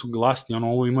toliko uvek su glasni,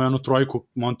 ovo ima jednu trojku,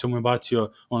 Monte mu je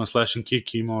bacio slashing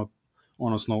kick, imao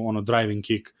driving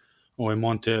kick,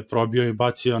 Monte probio i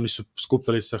bacio, oni su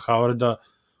skupili sa Howarda,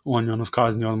 on je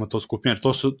kaznio odmah to skupljanje.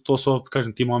 To su,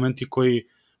 kažem, ti momenti koji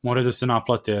moraju da se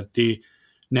naplate, jer ti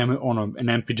nema,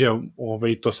 na MPJ,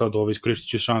 to sad, iskoristit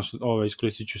ću šansu,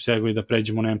 iskoristit ću segu i da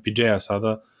pređemo na MPJ-a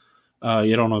sada,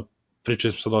 jer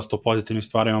pričali smo sad dosta o pozitivnim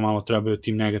stvarima, malo trebaju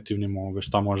tim negativnim,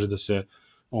 šta može da se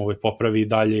popravi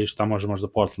dalje i šta može možda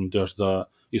Portland još da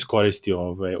iskoristi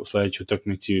u sledećoj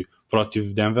utakmici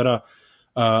protiv Denvera.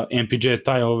 MPJ je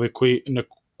taj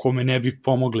kome ne bi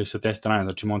pomogli sa te strane,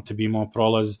 znači Monte bi imao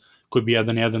prolaz koji bi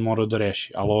 1-1 morao da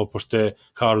reši, ali ovo pošto je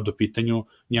Howard u pitanju,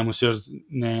 njemu se još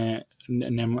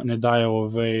ne daje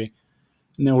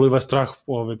ne uliva strah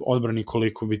odbrani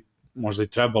koliko bi možda i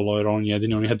trebalo, jer on je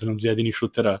jedan od jedinih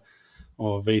šutera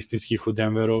istinskih u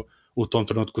Denveru. U tom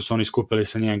trenutku su oni skupili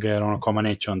sa njega, jer koma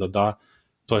neće onda da,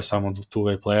 to je samo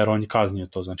two-way player, on je kaznio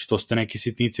to, znači to su te neke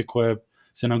sitnice koje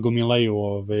se nagomilaju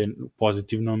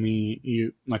pozitivnom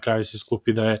i na kraju se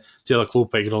skupi da je cijela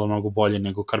klupa igrala mnogo bolje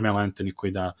nego Carmelo Anthony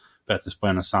koji da 15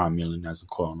 pojena sam ili ne znam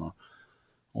ko,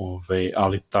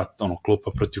 ali ta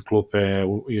klupa protiv klupe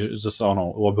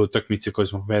u obe utakmice koje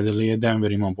smo pobedili je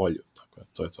Denver imao bolju, tako da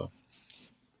to je to.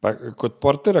 Pa kod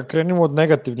Portera krenimo od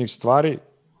negativnih stvari,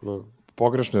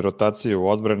 pogrešne rotacije u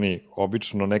odbrani,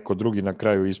 obično neko drugi na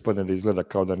kraju ispadne da izgleda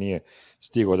kao da nije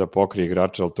stigao da pokrije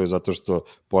igrača, ali to je zato što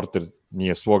Porter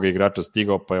nije svoga igrača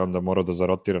stigao, pa je onda morao da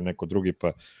zarotira neko drugi,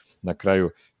 pa na kraju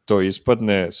to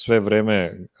ispadne. Sve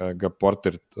vreme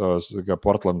ga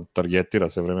Portland targetira,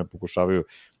 sve vreme pokušavaju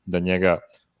da njega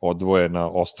odvoje na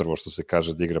ostrvo, što se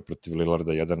kaže, da igra protiv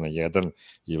Lillarda 1-1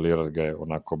 i Lillard ga je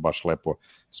onako baš lepo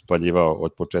spaljivao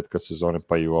od početka sezone,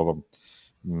 pa i u ovom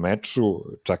meču,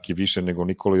 čak i više nego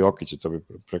Nikola Jokić, to bi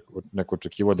neko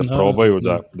očekivao da probaju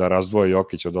da razdvoje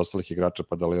Jokić od ostalih igrača,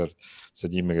 pa da Lillard sa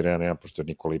njime igra 1-1, pošto je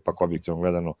Nikola ipak objektivno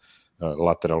gledano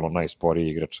lateralno najsporiji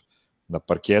igrač na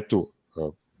parketu,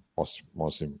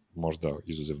 osim možda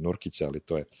izuzev Nurkića, ali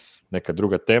to je neka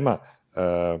druga tema.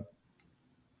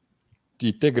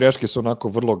 I te greške su onako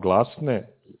vrlo glasne.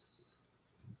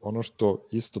 Ono što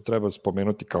isto treba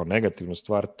spomenuti kao negativnu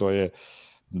stvar, to je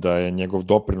da je njegov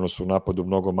doprinos u napadu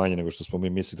mnogo manje nego što smo mi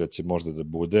mislili da će možda da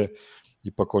bude.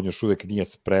 Ipak on još uvek nije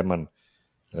spreman.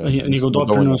 Njegov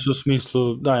doprinos u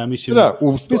smislu, ja mislim... Da,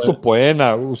 u smislu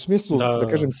poena, u smislu, da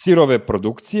kažem, sirove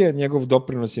produkcije, njegov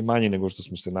doprinos je manji nego što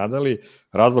smo se nadali.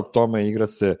 Razlog tome igra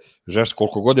se žešće.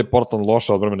 Koliko god je Portland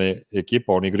loša odbrambena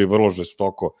ekipa, on igra vrlo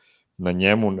žestoko na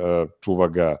njemu, čuva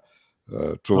ga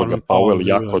Powell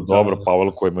jako dobro,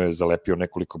 Powell koji mu je zalepio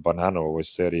nekoliko banana u ovoj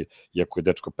seriji, iako je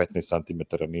dečko 15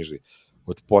 cm niži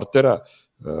od Portera.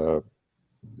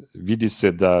 Vidi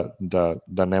se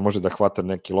da ne može da hvata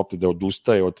neke lopte, da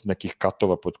odustaje od nekih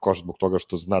katova pod koš zbog toga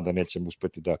što zna da neće mu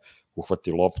uspeti da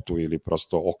uhvati loptu ili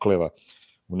prosto okleva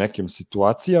u nekim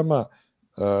situacijama.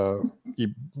 I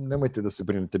nemojte da se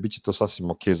brinete, bit će to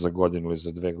sasvim ok za godinu ili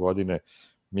za 2 godine.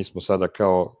 Mi smo sada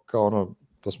kao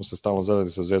to smo se stalno zadali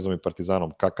sa Zvezdom i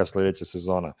Partizanom, kakva sledeća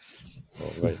sezona.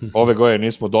 Ove godine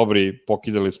nismo dobri,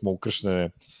 pokidali smo ukršene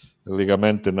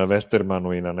ligamente na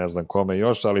Westermanu i na ne znam kome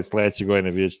još, ali sledeće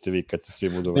godine vidjet ćete vi kad se svi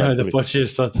budu vratili. Nemoj da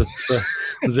počneš sad sa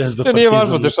Zvezdom Partizanom. Nije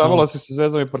važno, dešavalo se sa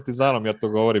Zvezdom i Partizanom, ja to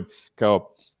govorim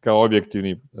kao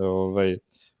objektivni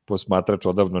posmatrač,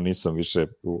 odavno nisam više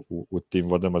u tim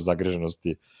vodama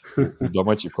zagreženosti u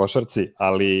domaćoj košarci,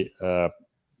 ali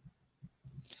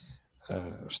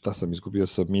šta sam izgubio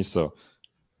sa misao?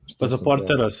 Pa za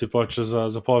Portera si počeo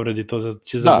za povredi, to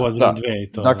će za godinu dve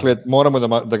i to. Dakle, moramo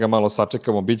da ga malo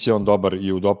sačekamo, bit će on dobar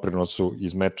i u doprinosu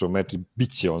iz meča u meč,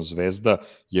 bit će on zvezda,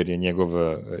 jer je njegov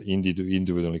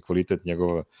individualni kvalitet,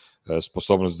 njegova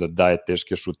sposobnost da daje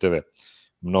teške šuteve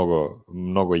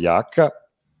mnogo jaka,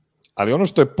 ali ono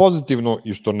što je pozitivno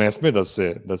i što ne sme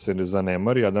da se ne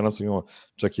zanemari, a danas sam imao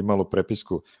čak i malu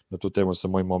prepisku na tu temu sa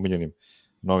mojim omiljenim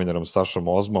novinarom Sašom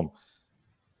Ozmom,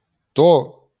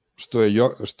 to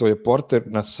što je Porter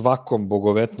na svakom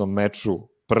bogovetnom meču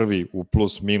prvi u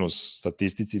plus minus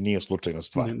statistici nije slučajna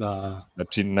stvar. Da.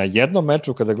 Znači, na jednom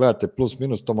meču kada gledate plus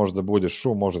minus, to može da bude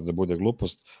šum, može da bude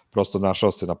glupost, prosto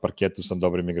našao se na parketu sa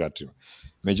dobrim igračima.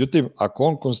 Međutim, ako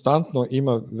on konstantno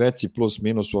ima veći plus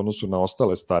minus u odnosu na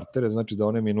ostale startere, znači da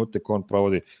one minute koje on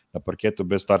provodi na parketu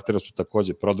bez startera su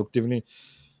takođe produktivni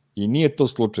i nije to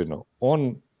slučajno.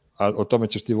 A o tome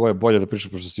ćeš ti, Voje, bolje da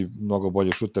pričaš, pošto si mnogo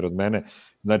bolji šuter od mene.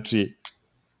 Znači,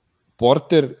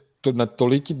 Porter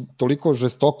toliko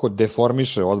žestoko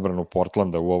deformiše odbranu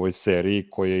Portlanda u ovoj seriji,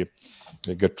 koji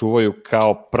ga čuvaju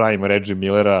kao prime Reggie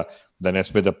Millera, da ne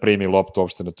sme da primi loptu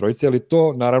uopšte na trojici, ali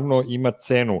to naravno ima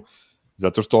cenu,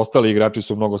 zato što ostali igrači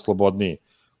su mnogo slobodniji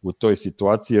u toj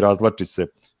situaciji, razlači se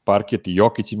parket i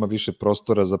Jokić ima više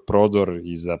prostora za prodor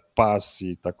i za pas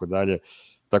i tako dalje.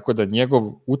 Tako da njegov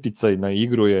uticaj na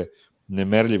igru je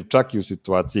nemerljiv čak i u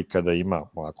situaciji kada ima,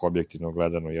 ovako objektivno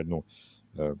gledano, jednu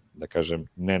da kažem,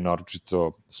 ne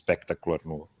naročito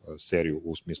spektakularnu seriju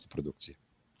u smislu produkcije.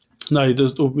 Da, i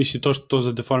mislim, to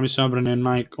za deformisanje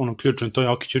odbrane je ključno, to je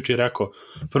Jokić juče rekao.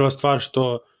 Prva stvar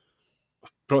što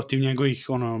protiv njegovih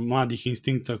mladih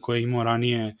instinkta koje je imao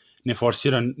ranije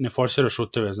ne forsira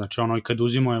šuteve, znači kad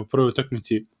uzimao je u prvoj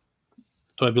utakmici,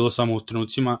 to je bilo samo u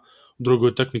trenucima, u drugoj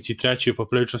utakmici, trećoj,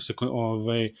 poprilično se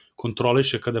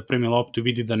kontroliše kada primi loptu i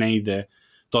vidi da ne ide,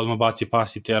 to odmah baci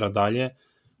pas i tera dalje,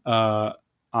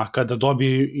 a kada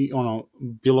dobije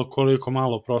bilo koliko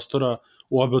malo prostora,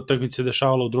 u obe utakmice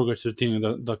dešavalo u drugoj četvrtini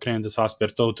da krene da saspe,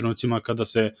 jer to u trenucima kada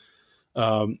se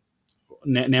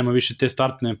nema više te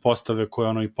startne postave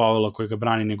koje i Paola koji ga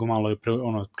brani, nego malo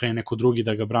krene neko drugi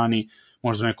da ga brani,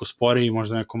 možda neko sporiji,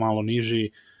 možda neko malo niži,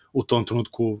 u tom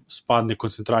trenutku spadne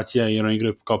koncentracija jer on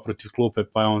igra kao protiv klupe,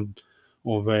 pa je on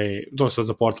to sad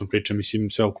za Portland priča, mislim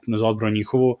sve ukupno za odbranu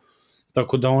njihovu,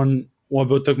 tako da on u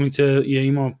obe utakmice je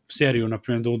imao seriju,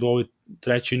 naprimjer da u ovoj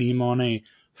trećoj nije imao onaj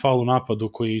faul u napadu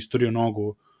koji je isturio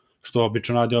nogu, što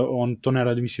obično radi, on to ne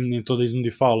radi, mislim, nije to da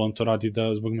iznudi faul, on to radi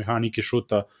da zbog mehanike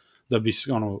šuta, da bi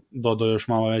dodao još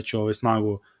malo veću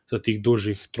snagu za tih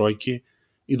dužih trojki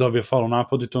i dobio faul u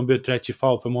napadu i to on bio treći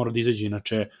faul pa mora da izađe,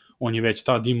 inače on je već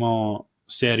tad imao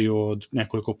seriju od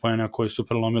nekoliko poena koji su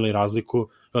prelomili razliku,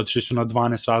 otišli su na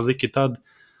 12 razlike tad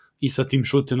i sa tim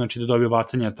šutem, znači da dobio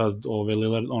bacanje tad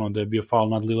Lillard, da je bio faul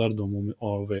nad Lillardom,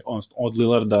 od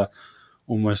Lillarda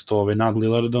umesto nad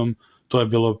Lillardom, to je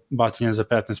bilo bacanje za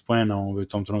 15 poena u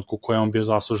tom trenutku koje on bio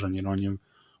zaslužan, jer on je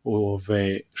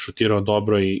šutirao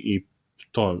dobro i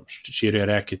to širio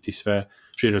reket i sve,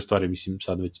 širio stvari, mislim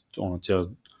sad već ceo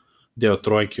deo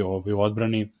trojke u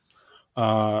odbrani,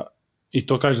 i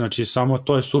to kaže, znači samo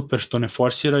to je super što ne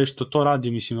forsira i što to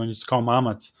radi, mislim on je kao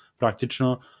mamac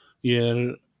praktično,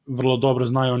 jer vrlo dobro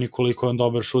znaju oni koliko je on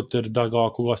dobar šuter da ga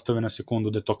ako ga ostave na sekundu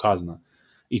da je to kazna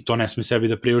i to ne sme sebi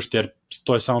da priušti, jer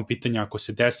to je samo pitanje ako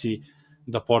se desi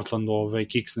da Portland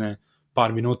kiksne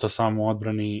par minuta samo u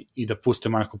odbrani i da puste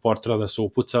Michael Portera da se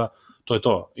upuca, to je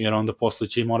to, jer onda posle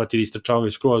će morati da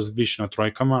istrčavaju skroz više na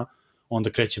trojkama, onda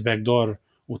kreće backdoor,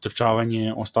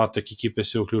 utrčavanje, ostatak ekipe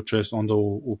se uključuje onda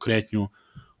u kretnju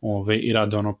i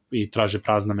rade i traže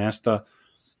prazna mesta,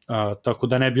 tako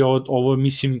da ne bi ovo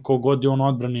mislim kogod je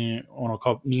odbrani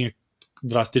kao nije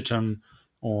drastičan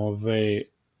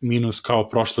minus kao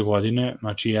prošle godine,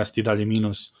 znači jeste i dalje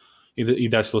minus i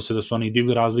desilo se da su oni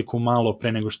digli razliku malo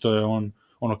pre nego što je on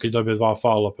kad je dobio 2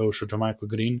 faula pa je ušao Michael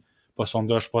Green, pa su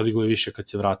onda još podigli više kad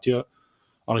se vratio,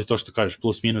 ali to što kažeš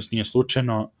plus minus nije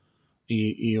slučajno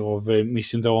i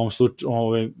mislim da u ovom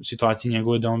slučaju situaciji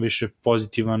njegove da on više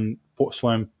pozitivan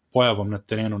svojom pojavom na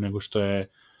terenu nego što je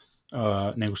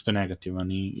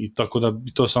negativan i tako da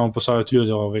to samo posavjet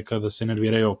ljude kada se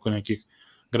nerviraju oko nekih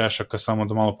grešaka, samo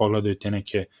da malo pogledaju te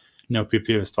neke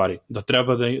neopipljive stvari. Da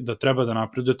treba da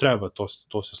napreduje, treba,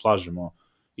 to se slažemo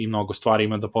i mnogo stvari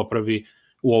ima da popravi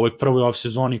u ovoj prvoj off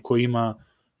sezoni koju ima,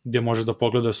 gde može da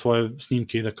pogleda svoje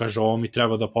snimke i da kaže ovo mi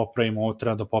treba da popravim, ovo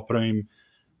treba da popravim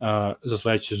za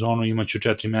sledeću sezonu, imaću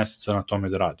 4 meseca na tome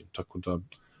da radim, tako da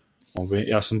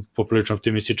ja sam poprilično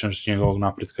optimističan što njegovog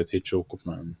napretka tiče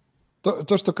ukupno.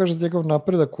 To što kaže njegov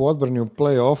napredak u odbrani u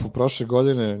play-offu prošle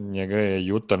godine, njega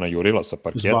je Utah najurila sa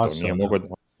parketom, nije mogo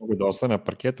da ostane na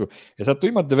parketu. Sad tu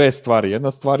ima dve stvari.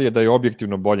 Jedna stvar je da je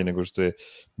objektivno bolje nego što je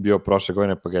bio prošle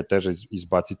godine, pa ga je teže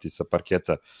izbaciti sa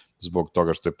parketa zbog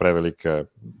toga što je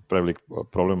prevelik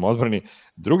problem u odbrani.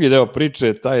 Drugi deo priče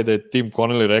je taj da je Tim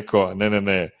Connelly rekao,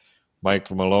 ne,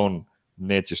 Michael Malone,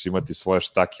 nećeš imati svoje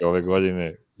štake ove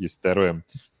godine, isterujem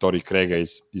Torrey Craiga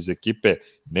iz ekipe.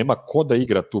 Nema ko da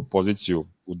igra tu poziciju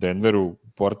u Denveru.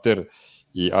 Porter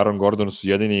i Aaron Gordon su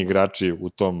jedini igrači u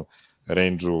tom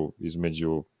range-u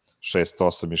između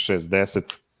 6-8 i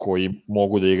 6-10 koji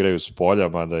mogu da igraju s polja,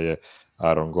 mada je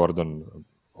Aaron Gordon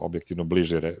objektivno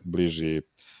bliži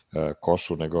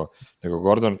košu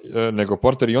nego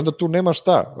Porter. I onda tu nema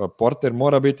šta. Porter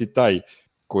mora biti taj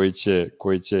koji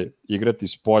će igrati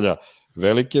s polja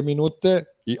velike minute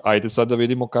i ajde sad da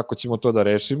vidimo kako ćemo to da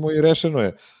rešimo i rešeno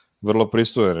je vrlo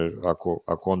pristojno,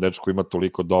 ako on dečko ima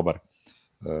toliko dobar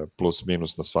plus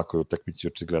minus na svakoj utakmici,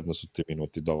 očigledno su ti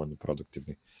minuti dovoljno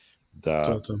produktivni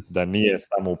da nije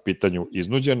samo u pitanju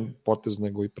iznuđen potez,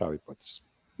 nego i pravi potez.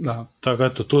 Da, tako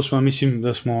eto, tu smo, mislim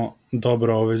da smo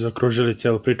dobro zakružili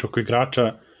celu priču oko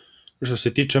igrača. Što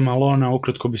se tiče Malona,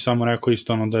 ukratko bi samo rekao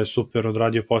isto da je super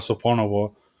odradio posao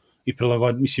ponovo i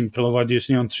prilagodio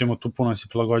se, nije on čemu tu puno se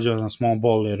prilagodio na small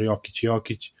ball, jer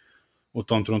Jokić u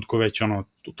tom trenutku već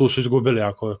tu su izgubili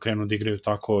ako krenu da igraju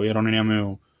tako, jer oni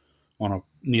nemaju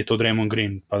nije to Draymond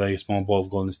Green pa da je small ball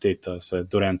Golden State sa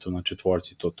Durantom na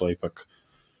četvorci, to ipak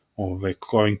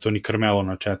Covington i Carmelo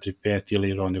na 4-5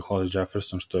 ili Rondae Hollis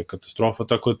Jefferson, što je katastrofa,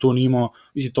 tako da tu nimao,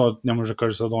 mislim, to ne može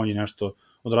kaže sad on je nešto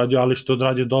odradio, ali što je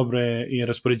odradio dobro je i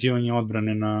raspoređivanje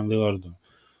odbrane na Lillardu.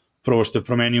 Prvo što je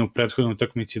promenio u prethodnoj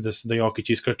utakmici da Jokić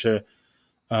iskače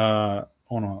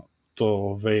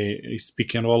iz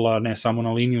pick and rolla ne samo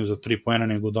na liniju za 3 poena,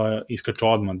 nego da iskače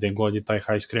odmah, gde god je taj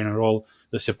high screen and roll,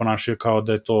 da se ponašaju kao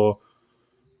da je to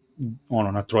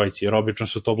na trojici, jer obično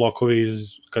su to blokovi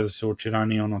kada se uči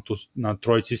ranije, tu na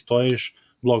trojici stojiš,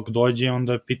 blok dođe,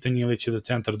 onda je pitanje ili će da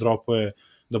centar dropuje,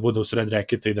 da bude u sred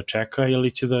reketa i da čeka,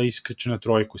 ili će da iskače na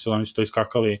trojku. Sad oni su to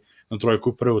iskakali na trojku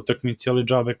u prvu utakmici, ali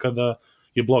džabe kada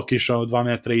je blok išao 2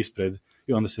 metra ispred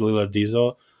i onda se Lillard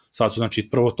dizao. Sad su, znači,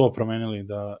 prvo to promenili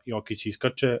da Jokić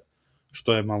iskače,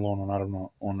 što je malo naravno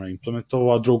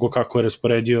implementovao, a drugo kako je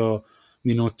rasporedio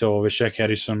minute Shaq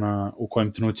Harrisona u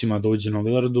kojim trenucima da uđe na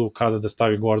Lillardu, kada da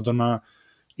stavi Gordona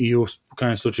i u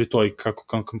krajnjem slučaju to i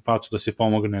kako Campazzo da se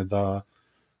pomogne da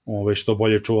što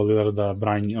bolje čuva Lillarda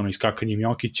iskakanjem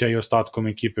Jokića i ostatkom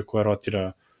ekipe koja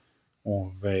rotira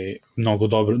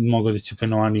mnogo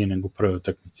disciplinovanije nego prve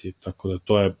utakmici, tako da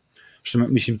to je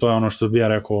mislim, to je ono što bi ja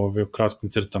rekao u kratkim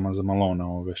crtama za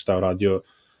Malona, šta je radio,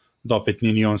 da opet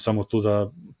nije ni on samo tu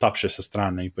da tapše sa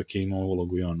strane, ipak je imao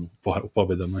ulogu i on u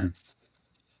pobedama.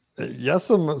 Ja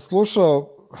sam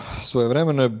slušao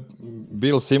svojevremeno je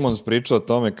Bill Simmons pričao o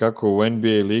tome kako u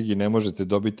NBA ligi ne možete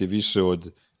dobiti više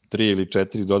od 3 ili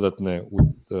 4 dodatne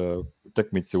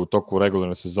utakmice u toku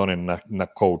regularne sezone na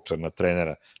coacha, na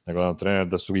trenera, na glavnog trenera,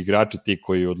 da su igrači ti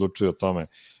koji odlučuju o tome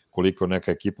koliko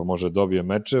neka ekipa može da dobije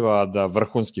mečeva, a da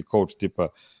vrhunski coach tipa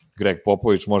Greg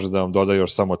Popović može da vam doda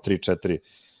još samo 3-4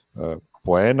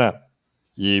 poena.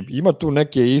 I ima tu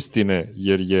neke istine,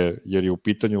 jer je u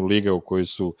pitanju liga u kojoj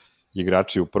su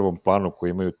igrači u prvom planu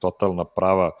koji imaju totalna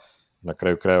prava na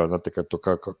kraju krajeva, znate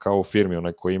kao u firmi,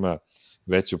 onaj ko ima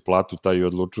veću platu, taj i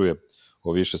odlučuje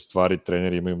o više stvari,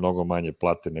 treneri imaju mnogo manje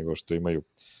plate nego što imaju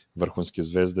vrhunske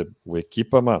zvezde u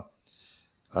ekipama,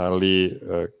 ali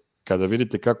kada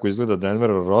vidite kako izgleda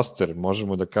Denverov roster,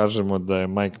 možemo da kažemo da je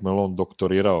Mike Malone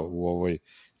doktorirao u ovoj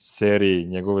seriji,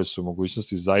 njegove su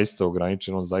mogućnosti zaista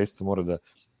ograničene, on zaista mora da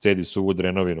cedi suvu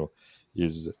drenovinu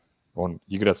on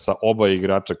igra sa oba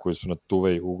igrača koji su na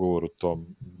two-way ugovoru, to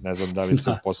ne znam da li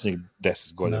se u posljednjih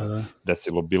 10 godina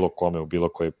desilo bilo kome u bilo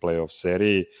kojoj playoff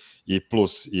seriji, i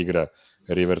plus igra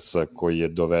Riversa koji je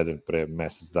doveden pre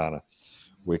mesec dana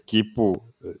u ekipu,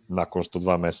 nakon što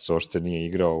 2 meseca ošte nije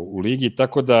igrao u ligi,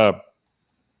 tako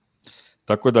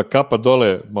da kapa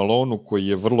dole Malonu koji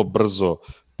je vrlo brzo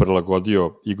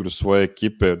prilagodio igru svoje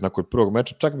ekipe nakon prvog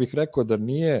meča. Čak bih rekao da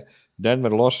nije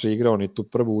Denver loše igrao ni tu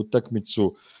prvu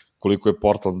utakmicu, koliko je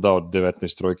Portland dao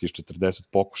 19 trojki iz 40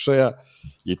 pokušaja,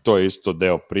 i to je isto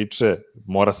deo priče.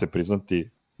 Mora se priznati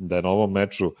da je na ovom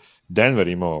meču Denver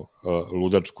imao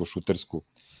ludačku šutersku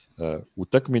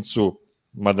utakmicu,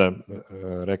 mada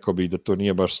rekao bih da to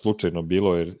nije baš slučajno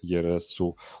bilo, jer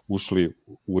su ušli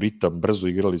u ritam, brzo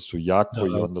igrali su jako,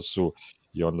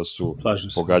 i onda su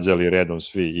pogađali redom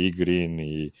svi, i Green,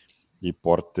 i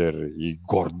Porter, i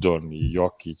Gordon, i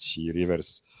Jokić, i Rivers,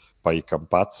 pa i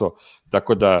Campazzo,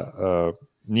 tako da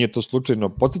nije to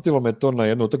slučajno. Podsjetilo me to na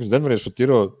jednu utakmicu. Denver je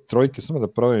šutirao trojke, samo da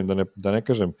proverim, da ne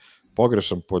kažem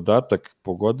pogrešan podatak,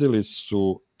 pogodili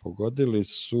su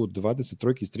 20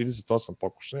 trojke iz 38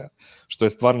 pokušaja, što je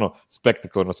stvarno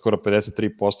spektakularno, skoro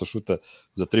 53% šuta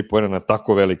za 3 poena na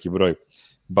tako veliki broj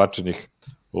bačenih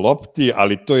lopti,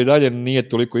 ali to i dalje nije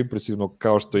toliko impresivno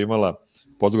kao što je imala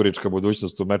podgorička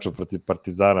budućnost u meču protiv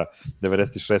Partizana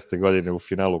 96. godine u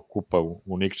finalu kupa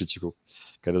u Nikšiću,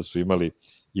 kada su imali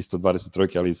isto 20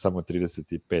 trojke, ali i samo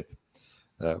 35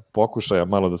 pokušaja.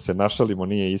 Malo da se našalimo,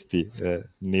 nije isti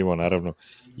nivo naravno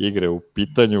igre u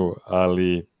pitanju,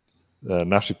 ali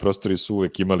naši prostori su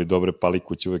uvek imali dobre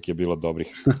palikuće, uvek je bilo dobrih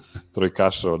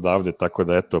trojkaša odavde, tako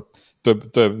da eto,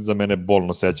 to je za mene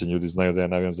bolno sećanje, ljudi znaju da ja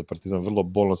navijam za Partizan, vrlo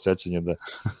bolno sećanje da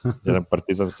jedan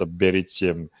Partizan sa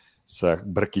Berićem, sa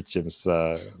Brkićem,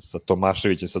 sa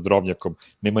Tomaševićem, sa Drobnjakom,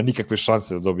 nema nikakve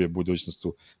šanse da dobije budućnost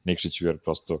u Nikšiću, jer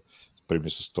prosto primili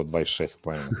su 126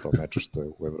 pojena na tom meču, što je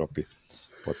u Evropi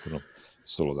potpuno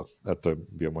suludo. To je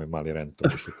bio moj mali rent,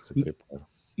 ovo šuti sa 3 pojena.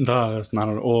 Da,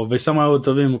 naravno. Samo evo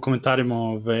da vidim u komentarima,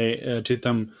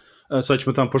 čitam, sad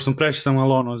ćemo tamo, pošto sam prešli sa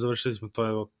Malona, završili smo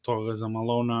to od toga za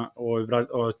Malona,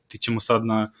 ti ćemo sad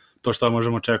na to što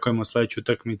možemo očekujemo sledeću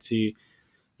utakmici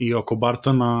i oko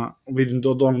Bartona. Vidim da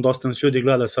dosta nas ljudi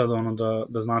gleda sad,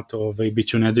 da znate, bit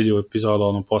će u nedelju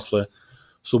epizoda, posle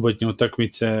subotnje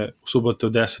utakmice, u subote u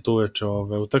 10 uveče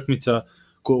utakmica,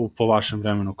 po vašem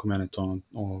vremenu, ko mene to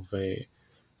 3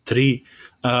 3.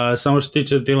 Samo što se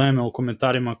tiče dileme u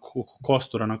komentarima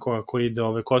Kostura na koga ko ide,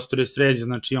 Kostur je sređen,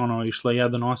 znači išlo je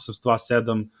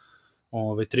 1-8, 2-7,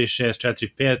 3-6,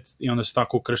 4-5 i onda se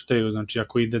tako ukrštaju, znači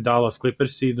ako ide Dallas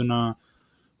Clippers idu na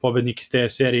pobednik iz te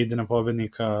serije, ide na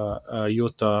pobednika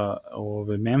Utah,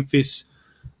 Memphis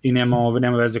i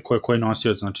nema veze ko je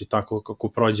nosioc, znači tako kako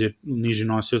prođe niži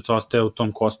nosioc ostaje u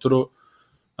tom Kosturu,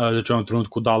 znači u ovom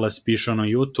trenutku Dallas piše na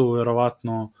Utah,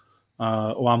 verovatno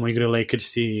ovamo igre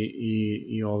Lakers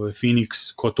i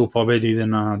Phoenix, ko tu pobedi ide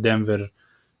na Denver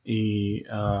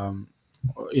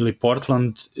ili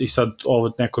Portland i sad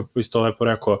ovo neko je isto lepo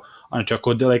rekao, znači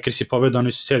ako Lakersi pobede,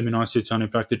 oni su 7. nosioci,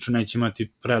 oni praktično neće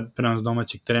imati prenos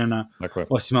domaćeg terena,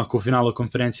 osim ako u finalu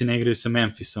konferencije ne igraju sa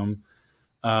Memphisom,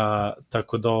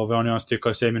 tako da oni ostaju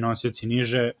kao 7. nosioci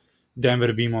niže.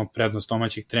 Denver bi imao prednost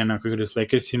domaćeg terena ako igraju s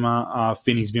Lakersima, a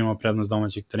Phoenix bi imao prednost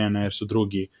domaćeg terena jer su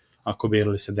drugi ako bi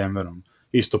igrali sa Denverom.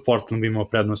 Isto Portland bi imao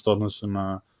prednost u odnosu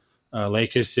na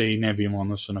Lakers-e i ne bi imao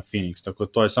odnosu na Phoenix, tako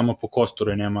to je samo po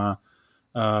Kosturu, nema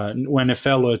u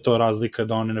NFL-u je to razlika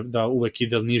da uvek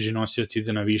ide niži nosioc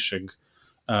ide na višeg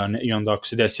i onda ako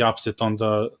se desi upset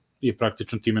onda je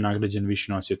praktično time nagrađen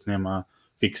viši nosioc, nema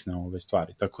fiksne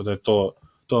stvari, tako da je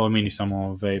to mini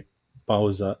samo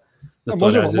pauza da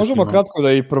to možemo kratko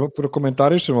da i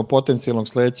prokomentarišemo potencijalnog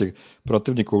sledećeg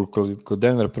protivnika kod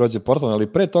Denver prođe Portland,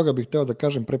 ali pre toga bih hteo da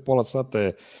kažem, pre pola sata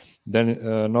je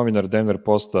novinar Denver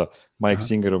Posta Mike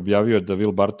Singer objavio da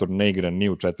Will Barton ne igra ni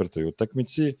u 4.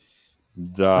 utakmici,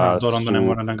 da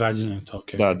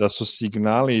su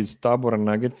signali iz tabora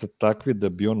Nuggetsa takvi da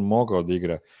bi on mogao da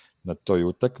igra na toj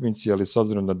utakmici, ali s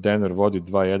obzirom da Denver vodi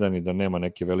 2-1 i da nema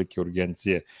neke velike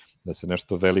urgencije da se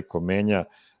nešto veliko menja,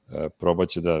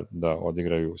 probaće da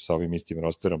odigraju sa ovim istim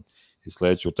rosterom i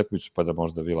sledeću utakmicu, pa da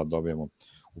možda Vila dobijemo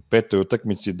u 5.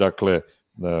 utakmici. Dakle,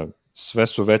 sve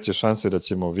su veće šanse da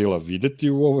ćemo Vila videti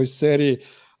u ovoj seriji,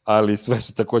 ali sve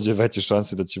su takođe veće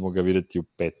šanse da ćemo ga videti u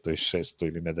 5., 6.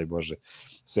 ili ne daj Bože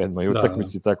 7.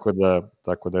 utakmici,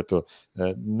 tako da eto,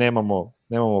 nemamo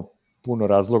puno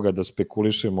razloga da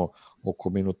spekulišemo oko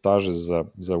minutaže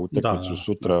za utakmicu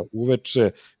sutra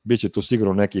uveče. Biće tu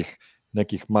sigurno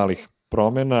nekih malih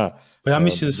promena. Pa ja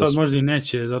mislim da sad možda i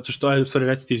neće, zato što, u stvari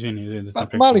recite, izvini.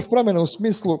 Malih promena u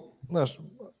smislu, znaš,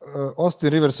 Austin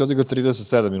Rivers je odigrao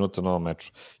 37 minuta na ovom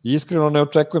meču. I iskreno ne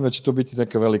očekujem da će to biti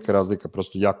neka velika razlika,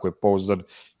 prosto jako je pouzdan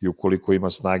i ukoliko ima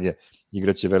snage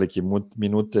igraće velike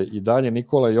minute. I dalje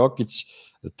Nikola Jokić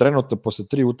trenutno posle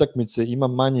 3 utakmice ima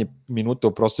manje minuta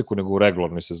u proseku nego u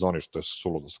regularnoj sezoni, što je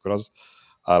suludo skroz,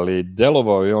 ali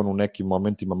delovao je on u nekim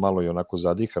momentima malo i onako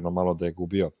zadihano, malo da je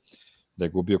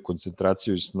gubio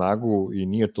koncentraciju i snagu i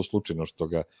nije to slučajno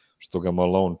što ga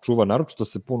Malone čuva, naročito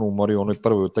se puno umorio u onoj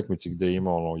prvoj utakmici gde je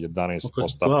imao 11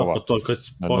 postapova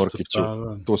na Nurkiću,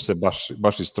 tu se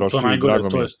baš istrošio i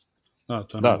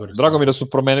drago mi da su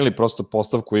promenili prosto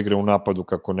postavku igre u napadu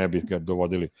kako ne bi ga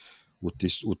dovodili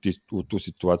u tu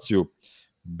situaciju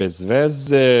bez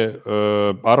veze.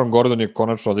 Aaron Gordon je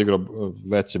konačno odigrao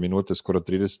veće minute, skoro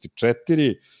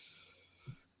 34,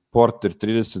 Porter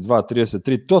 32,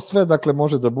 33, to sve dakle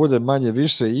može da bude manje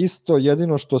više isto,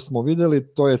 jedino što smo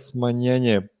videli to je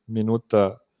smanjenje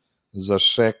minuta za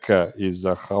Shaka i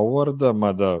za Howarda,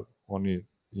 mada oni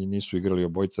i nisu igrali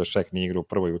obojica, Shaq nije igrao u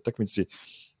prvoj utakmici,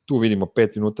 tu vidimo 5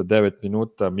 minuta, 9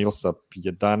 minuta, Millsap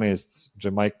 11,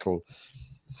 Jamichael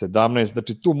 17,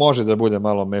 znači tu može da bude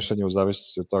malo mešanje u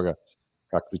zavisnosti od toga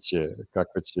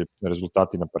kakve će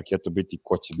rezultati na parketu biti,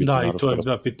 ko će biti. Da, i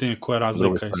to je pitanje koja je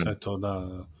razlika i sve to,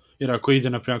 da. Jer ako ide,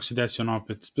 naprijed, ako se desi ono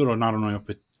opet, naravno i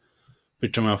opet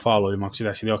pričamo o faulovima, ako se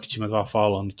desi da Jokić ima 2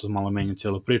 faula, onda to malo menja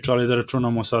celu priču, ali da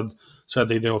računamo sad sve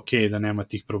da ide ok, da nema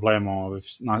tih problema,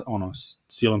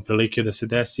 silom prilike da se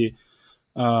desi.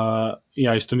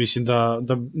 Ja isto mislim da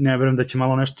ne verujem da će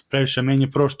malo nešto previše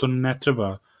menje, prvo što ne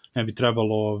bi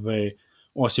trebalo,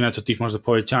 osim eto tih možda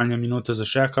povećanja minuta za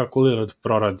Shaka, ako Lillard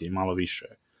proradi malo više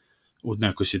u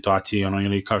nekoj situaciji,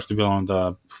 ili kao što je bilo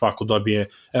da Faku dobije,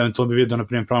 eventualno bi vidio, na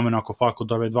primjer, promjena ako Faku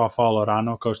dobije 2 faula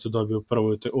rano, kao što je dobio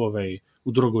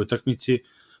u drugoj utakmici,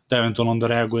 da eventualno onda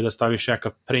reaguje da stavi Shaka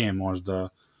pre možda.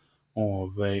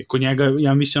 Kod njega,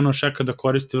 ja mislim Shaka da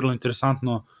koristi vrlo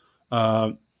interesantno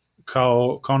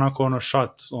kao onako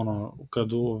shot, kad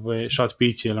shot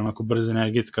piće ili onako brza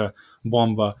energetska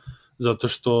bomba, zato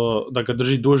što da ga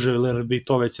drži duže, jer bi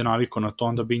to već se naviko na to,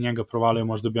 onda bi njega provalio,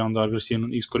 možda bi onda agresivno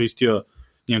iskoristio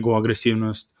njegovu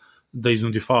agresivnost da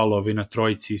iznudi faulovi na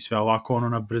trojici i sve ovako,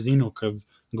 na brzinu kad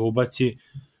ga ubaci,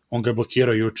 on ga je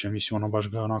blokirao juče, mislim, baš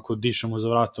ga onako diše mu za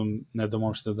vratom, ne da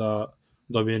možete da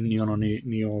dobije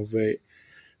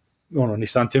ni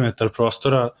santimetar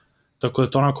prostora, Tako da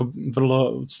to onako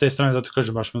vrlo, s te strane da te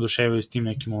kažem, baš me oduševio s tim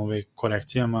nekim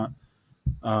korekcijama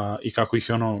i kako ih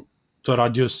je ono, to je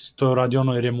radio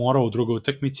ono jer je morao u drugoj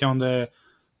utakmici, onda je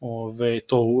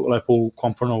to lepo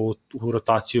ukomponovao u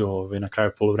rotaciju na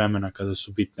kraju poluvremena kada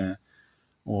su bitne,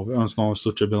 odnosno u ovom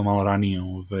slučaju je bilo malo ranije,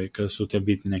 kada su te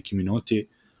bitni neki minuti.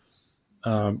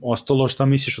 Ostalo, šta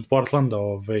misliš od Portlanda,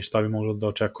 šta bi moglo da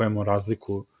očekujemo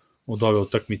razliku od ove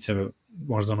utakmice,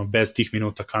 možda ono bez tih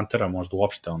minuta Kantera, možda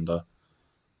uopšte onda?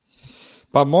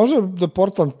 Pa može da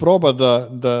Portland proba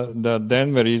da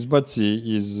Denver izbaci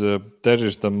iz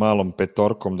težišta malom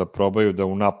petorkom, da probaju da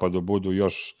u napadu budu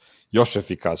još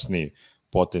efikasniji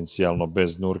potencijalno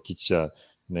bez Nurkića,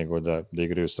 nego da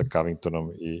igraju sa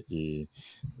Covingtonom i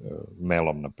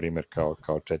Melom, na primjer, kao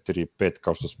 4-5,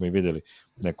 kao što smo i videli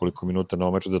nekoliko minuta na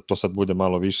ovom meču, da to sad bude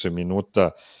malo više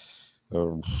minuta.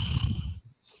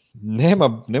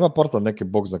 Nema Portland neke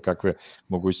bog zna kakve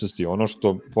mogućnosti. Ono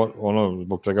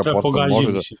zbog čega Portland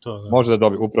može da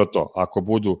dobije, upravo to. Ako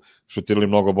budu šutirali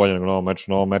mnogo bolje nego na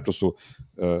ovom meču su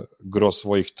gro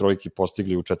svojih trojki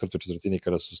postigli u četvrtoj četvrtini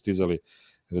kada su stizali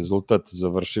rezultat,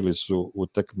 završili su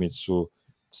utakmicu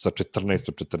sa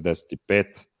 14-45,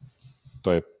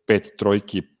 to je 5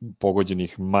 trojki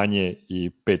pogođenih manje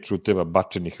i 5 šuteva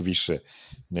bačenih više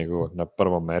nego na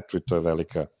prvom meču i to je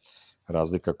velika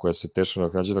razlika koja se teško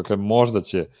naknađe. Dakle, možda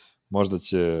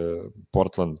će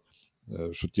Portland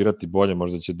šutirati bolje,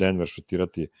 možda će Denver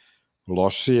šutirati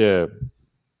lošije.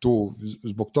 Tu,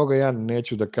 zbog toga ja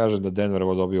neću da kažem da Denver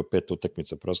ovo dobio 5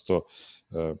 utakmica, prosto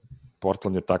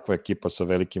Portland je takva ekipa sa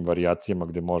velikim varijacijama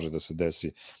gde može da se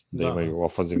desi da imaju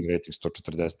offensive rating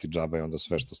 140 džaba i onda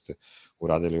sve što ste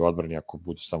uradili u odbrani ako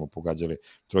budu samo pogađali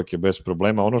trojke bez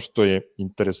problema. Ono što je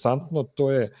interesantno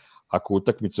to je ako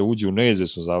utakmica uđe u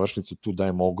neizvesnu završnicu, tu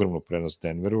dajemo ogromnu prednost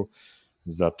Denveru,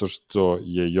 zato što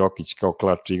je Jokić kao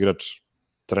klač igrač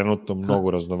trenutno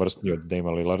mnogo raznovrsniji od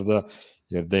Damea Lillarda,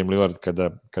 jer Dame Lillard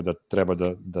kada treba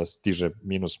da stiže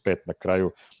 -5 na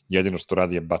kraju, jedino što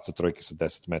radi je baca trojke sa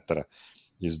 10 metara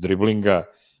iz driblinga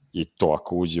i to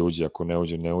ako uđe, ako ne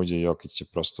uđe, Jokić će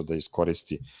prosto da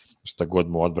iskoristi šta god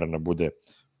mu odbrana bude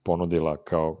ponudila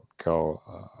kao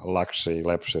lakše i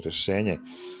lepše rešenje.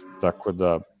 Tako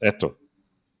da, eto,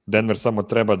 Denver samo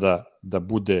treba da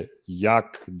bude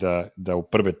jak, da u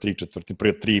prve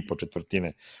 3,5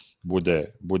 četvrtine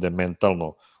bude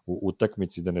mentalno u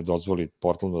utakmici, da ne dozvoli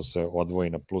Portlandu da se odvoji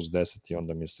na +10 i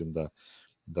onda mislim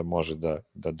da može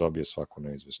da dobije svaku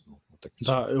neizvesnu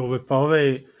utakmicu. Da,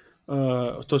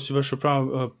 to si baš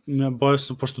upravo, bojao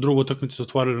sam, pošto drugu utakmicu su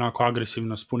otvorili onako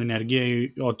agresivno, s pun energije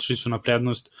i otišli su na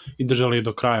prednost i držali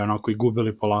do kraja, onako i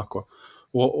gubili polako.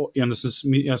 I onda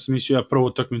ja sam mislio, prvu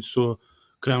utakmicu su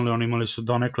krenuli, oni imali su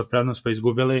donekle prednost pa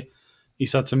izgubili i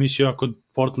sad sam mislio ako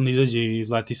Portland izađe i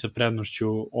izleti sa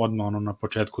prednošću odmah na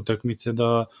početku utakmice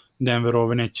da Denver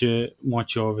neće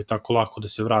moći tako lako da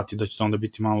se vrati, da će to onda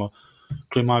biti malo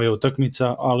klimavija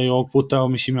utakmica, ali ovog puta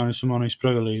mislim oni su me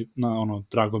ispravili,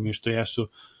 drago mi je što jesu.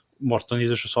 Portland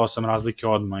izašao sa 8 razlike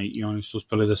odmah i oni su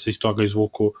uspeli da se iz toga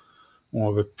izvuku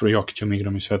Jokićom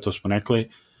igrom i sve to smo rekli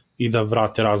i da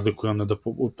vrate razliku i onda da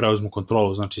preuzmu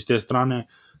kontrolu. Znači, s te strane,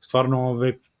 stvarno,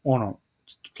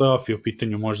 playoff je u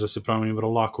pitanju, može da se promeni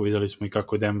vrlo lako, videli smo i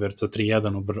kako je Denver sa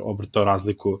 3-1 obrtao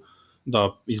razliku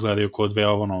da izgledaju kao dve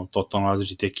totalno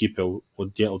različite ekipe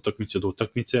od utakmice do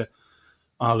utakmice,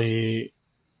 ali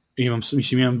imam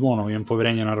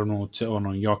poverenje naravno u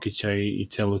Jokića i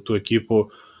celu tu ekipu,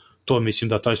 to mislim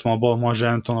da taj small ball može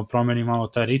eventualno promeni malo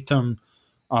taj ritam,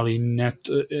 ali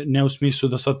ne u smislu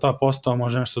da sad ta postava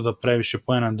može nešto da previše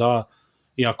poena da,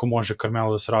 iako može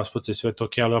Carmelo da se raspuca i sve to,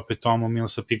 ali opet Tomo,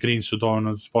 Millsap i Green su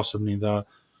dovoljno sposobni da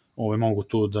mogu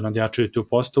tu da nadjačaju tu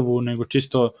postavu, nego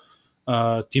čisto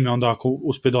time onda ako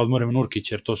uspe da odmore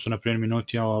Nurkić, jer to su na primjer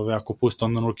minuti, ako puste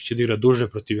onda Nurkić da igra duže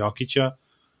protiv Jokića,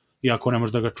 iako ne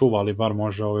može da ga čuva, ali bar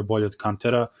može bolje od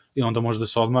Kantera i onda može da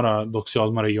se odmara dok se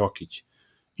odmara Jokić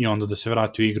i onda da se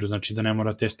vrati u igru, znači da ne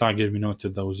mora te stagger minute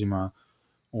da uzima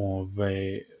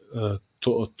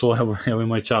to evo i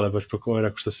moj čale baš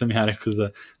rekao što sam ja rekao da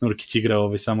Nurkić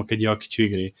igra samo kad Jokić u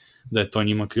igri, da je to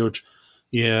njima ključ,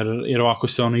 jer ovako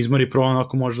se izmori prvo,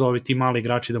 onako može ti mali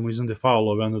igrači da mu iznude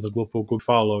faulove, onda da glupo gubi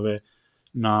faulove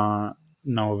na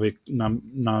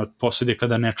poslede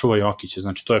kada ne čuva Jokića,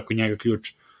 znači to je kod njega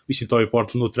ključ. Mislim, to je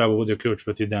Portlandu treba bude ključ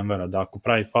protiv Denvera, da ako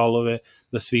pravi faulove,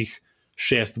 da svih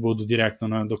 6 budu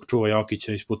direktno dok čuva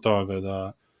Jokića ispod toga,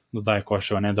 da daje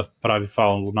koševa, ne da pravi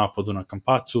faul u napadu na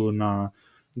Kampacu, na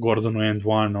Gordonu and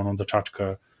one, da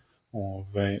čačka.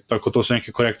 Tako to su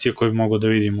neke korekcije koje bi mogo da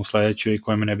vidim u sledećoj i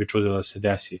koje me ne bi čudilo da se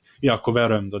desi. Iako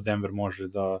verujem da Denver može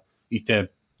da i te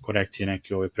korekcije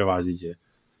neke prevaziđe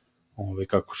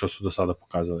kako što su do sada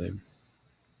pokazali.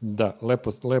 Da,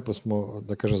 lepo smo,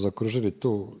 da kažem, zaokružili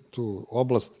tu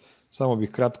oblast. Samo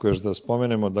bih kratko još da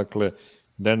spomenemo, dakle,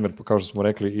 Denver, kao što smo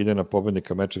rekli, ide na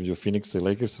pobednika meča među Phoenixa i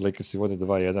Lakersa. Lakersi vode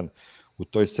 2-1. U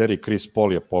toj seriji Chris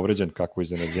Paul je povređen, kako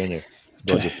iznenađenje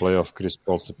dođe play-off, Chris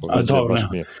Paul se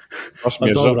povređuje, baš mi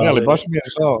je žao, ali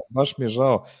baš mi je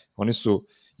žao. Oni su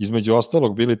između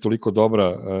ostalog bili toliko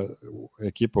dobra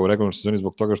ekipa u regularnoj sezoni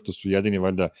zbog toga što su jedini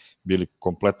valjda bili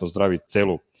kompletno zdravi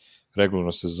celu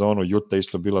regularnu sezonu. Utah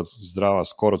isto bila zdrava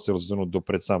skoro celu sezonu do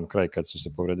pred sam kraj kad su se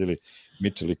povredili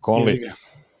Mitchell i Conley.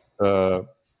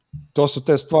 To su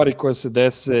te stvari koje se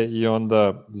dese i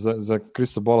onda za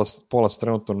Chrisa Paula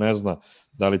trenutno ne zna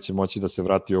da li će moći da se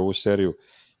vrati u ovu seriju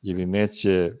ili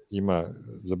neće.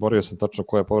 Zaboravio sam tačno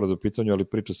koja je povreda u pitanju, ali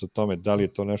priča se o tome da li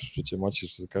je to nešto što će moći,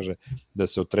 što se kaže, da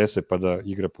se otrese pa da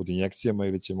igra pod injekcijama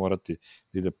ili će morati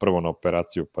da ide prvo na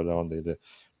operaciju pa da onda ide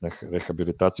na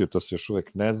rehabilitaciju, to se još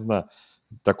uvek ne zna.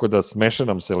 Tako da smeša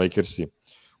nam se Lakersi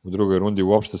u drugoj rundi,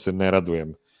 uopšte se ne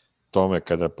radujem tome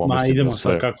kada pomislim na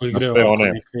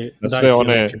sve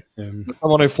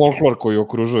onaj folklor koji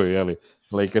okružuje, jeli,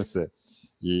 Lakerse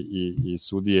i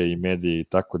sudije i medije i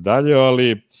tako dalje,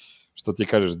 ali što ti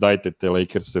kažeš, dajte te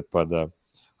Lakerse pa da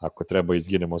ako treba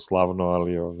izginemo slavno,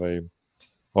 ali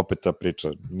opet ta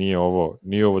priča, nije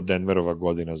ovo Denverova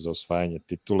godina za osvajanje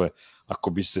titule. Ako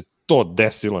bi se to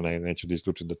desilo, neću da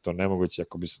isključim da to nemoguće,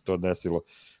 ako bi se to desilo,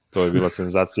 to je bila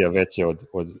senzacija veća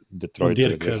od Detroita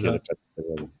 2004. godine.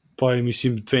 Pa i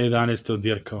mislim 2011. od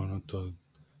Dirka,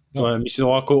 to je, mislim,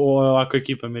 ovako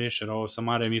ekipa miriše, ovo sa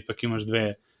Marejem ipak imaš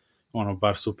dve,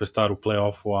 bar superstar u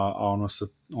play-offu,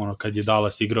 a kad je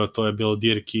Dallas igrao, to je bilo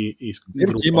Dirk i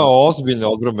Dirk imao ozbiljne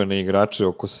odbrambene igrače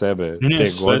oko sebe te godine.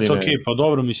 Sve to okej, pa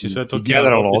dobro, mislim, sve to okej.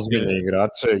 Generalno ozbiljne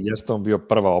igrače, jeste on bio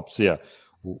prva opcija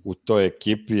u toj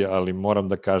ekipi, ali moram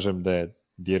da kažem da je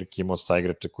Dirk imao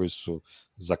saigrače koji su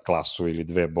za klasu ili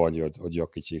dve bolji od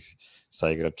Jokićih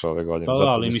saigrača ove godine. Da,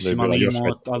 ali mislim,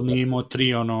 ali nije imao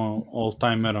tri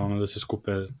all-timera, da se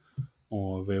skupe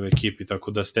u ekipi,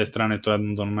 tako da s te strane to je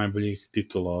jedno od najboljih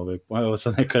titula. Evo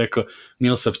sad neka rekao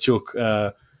Milsapćuk,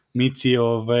 Mici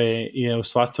je u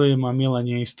svatovima, Milan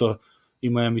je isto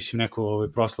ima, mislim, neku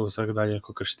proslavu sad dalje,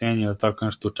 neko krštenje ili tako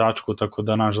nešto u Čačku, tako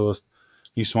da, nažalost,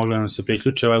 nisu mogli da se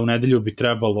priključe. U nedelju bi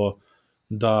trebalo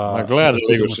da... Ma gleda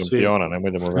Ligu šampiona,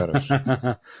 nemoj da mu veraš.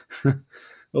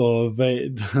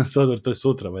 To je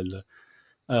sutra, valjda.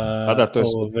 To je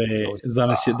sutra.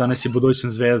 Danas je budućna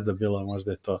zvezda bila,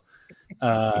 možda je to.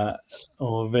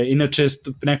 Inače,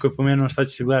 neko je pomenuo šta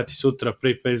će se gledati sutra,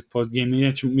 prvi post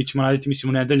game, mi ćemo raditi, mislim,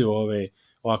 u nedelju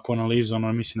ovakvu analizu,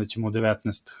 mislim da ćemo u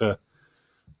 19h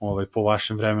po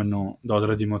vašem vremenu da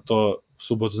odradimo to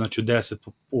subotu, znači u 10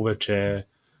 uveče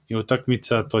je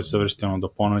utakmica, to će se završiti do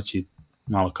ponoći,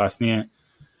 malo kasnije,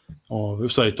 u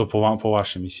stvari to po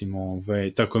vašem, mislim,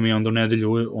 tako mi onda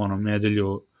u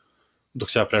nedelju, dok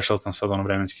se ja prešaltam sad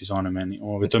vremenski zone meni,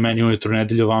 to je meni ujutru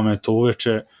nedelju, vama je to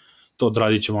uveče, to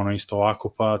odradit ćemo isto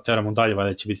ovako, pa teramo dalje,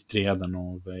 valjda će biti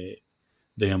 3-1,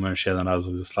 da imamo još jedan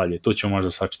razlog za slavlje. Tu ćemo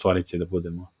možda sva četvorice da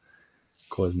budemo,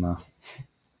 ko zna.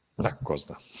 Da, ko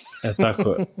zna.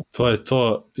 Tako, to je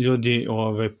to, ljudi,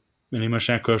 ili imaš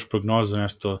neko još prognozu,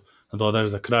 nešto da dodaš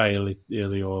za kraj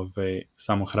ili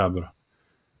samo hrabro?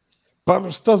 Pa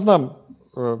šta znam,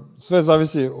 sve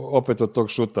zavisi opet od tog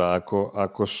šuta.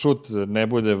 Ako šut ne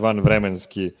bude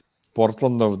vanvremenski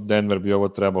Portlandov, Denver bi ovo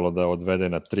trebalo da odvede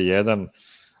na 3-1.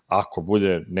 Ako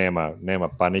bude, nema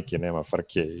panike, nema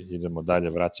frke, idemo dalje,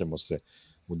 vraćamo se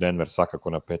u Denver svakako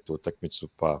na petu utakmicu,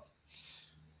 pa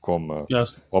kom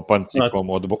opanci, kom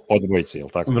odbojci, je li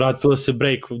tako? Vratilo se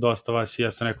break dosta vas,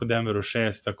 ja sam rekao Denveru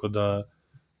 6, tako da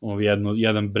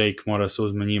jedan break mora se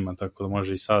uzme njima, tako da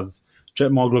može i sad,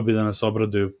 moglo bi da nas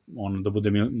obraduju, da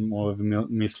bude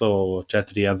mislilo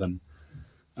 4-1,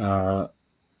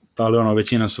 ali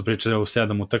većina su pričali u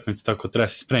 7 utakmici, tako treba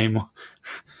se spremimo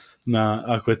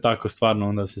ako je tako stvarno,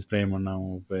 onda se spremimo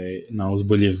na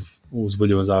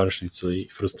uzbuljivu završnicu i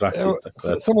frustraciju. Evo,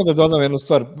 samo da dodam jednu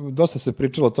stvar, dosta se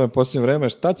pričalo o tome posljednje vreme,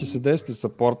 šta će se desiti sa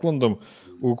Portlandom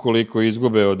ukoliko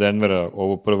izgube od Denvera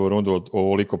ovu prvu rundu od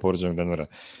ovoliko povređenog Denvera.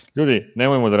 Ljudi,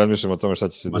 nemojmo da razmišljamo o tome šta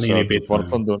će se desiti u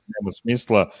Portlandu, nema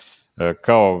smisla,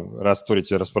 kao Rasturić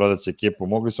će rasprodati ekipu,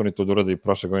 mogli su oni to da urade i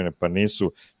prošle godine, pa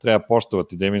nisu. Treba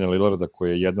poštovati Damina Lillarda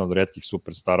koji je jedan od retkih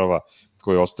superstarova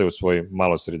koji ostaje u svojoj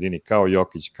maloj sredini, kao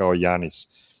Jokić, kao Janis.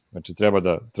 Znači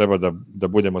treba da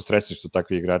budemo srećni što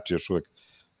takvi igrači još uvek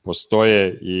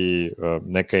postoje i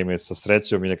neka im je sa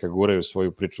srećom i neka guraju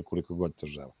svoju priču koliko god to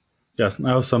žele.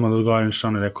 Jasno, evo samo da odgovorim što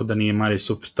on je rekao da nije Mari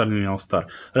superstar, nije all-star.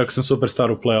 Rekao sam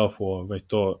superstar u play-offu,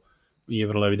 to je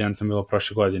vrlo evidentno bilo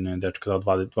prošle godine, dečko dao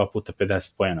 2 puta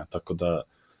 50 poena, tako da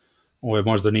ovo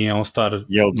možda nije All-Star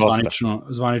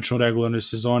zvanično u regularnoj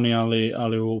sezoni,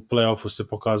 ali u play-offu se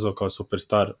pokazao kao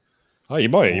superstar. A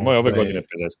imao je ove godine 50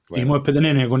 poena. Imao je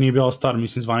 50, nego nije bio All-Star,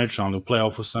 mislim zvanično, ali u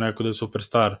play-offu sam rekao da je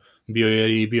superstar, bio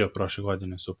je i bio prošle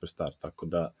godine superstar, tako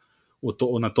da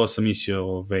na to sam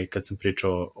mislio kad sam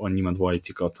pričao o njima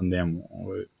dvojici kao tandemu.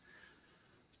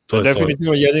 To je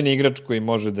definitivno jedini igrač koji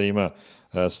može da ima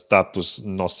status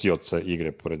nosioca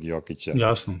igre pored Jokića.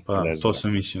 Jasno, pa to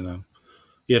sam mislio, da.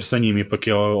 Jer sa njim ipak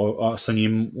je, sa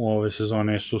njim u ove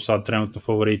sezone su sad trenutno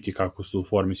favoriti kako su u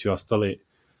formi svi ostali,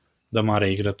 da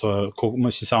Mare igra to,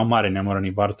 mislim samo Mare, ne mora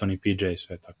ni Barton ni PJ,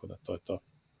 sve, tako da to je to.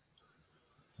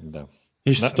 Da.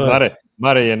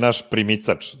 Mare je naš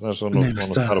primicač, znaš ono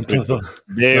staro priču.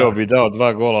 Deo bi dao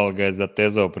 2 gola, ali ga je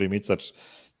zatezao primicač.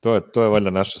 To je valjda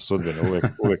naša sudbina,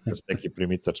 uvek nas neki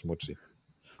primicač muči.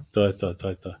 To je to.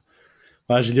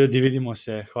 Važi ljudi, vidimo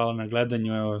se, hvala na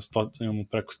gledanju, evo imamo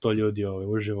preko 100 ljudi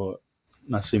uživo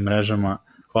na svim mrežama,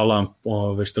 hvala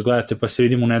vam što gledate, pa se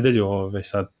vidimo u nedelju,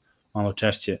 sad malo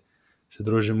češće se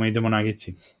družimo, idemo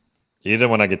Nagici.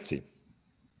 Idemo Nagici.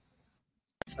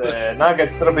 Nugget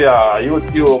Srbija,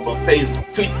 YouTube, Facebook,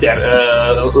 Twitter,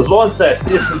 zvonce,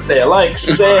 stisnite, like,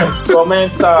 share,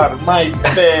 komentar,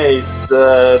 MySpace,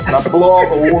 na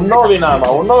blogu, u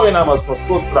novinama smo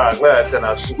sutra, gledajte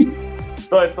nas.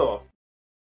 To je to.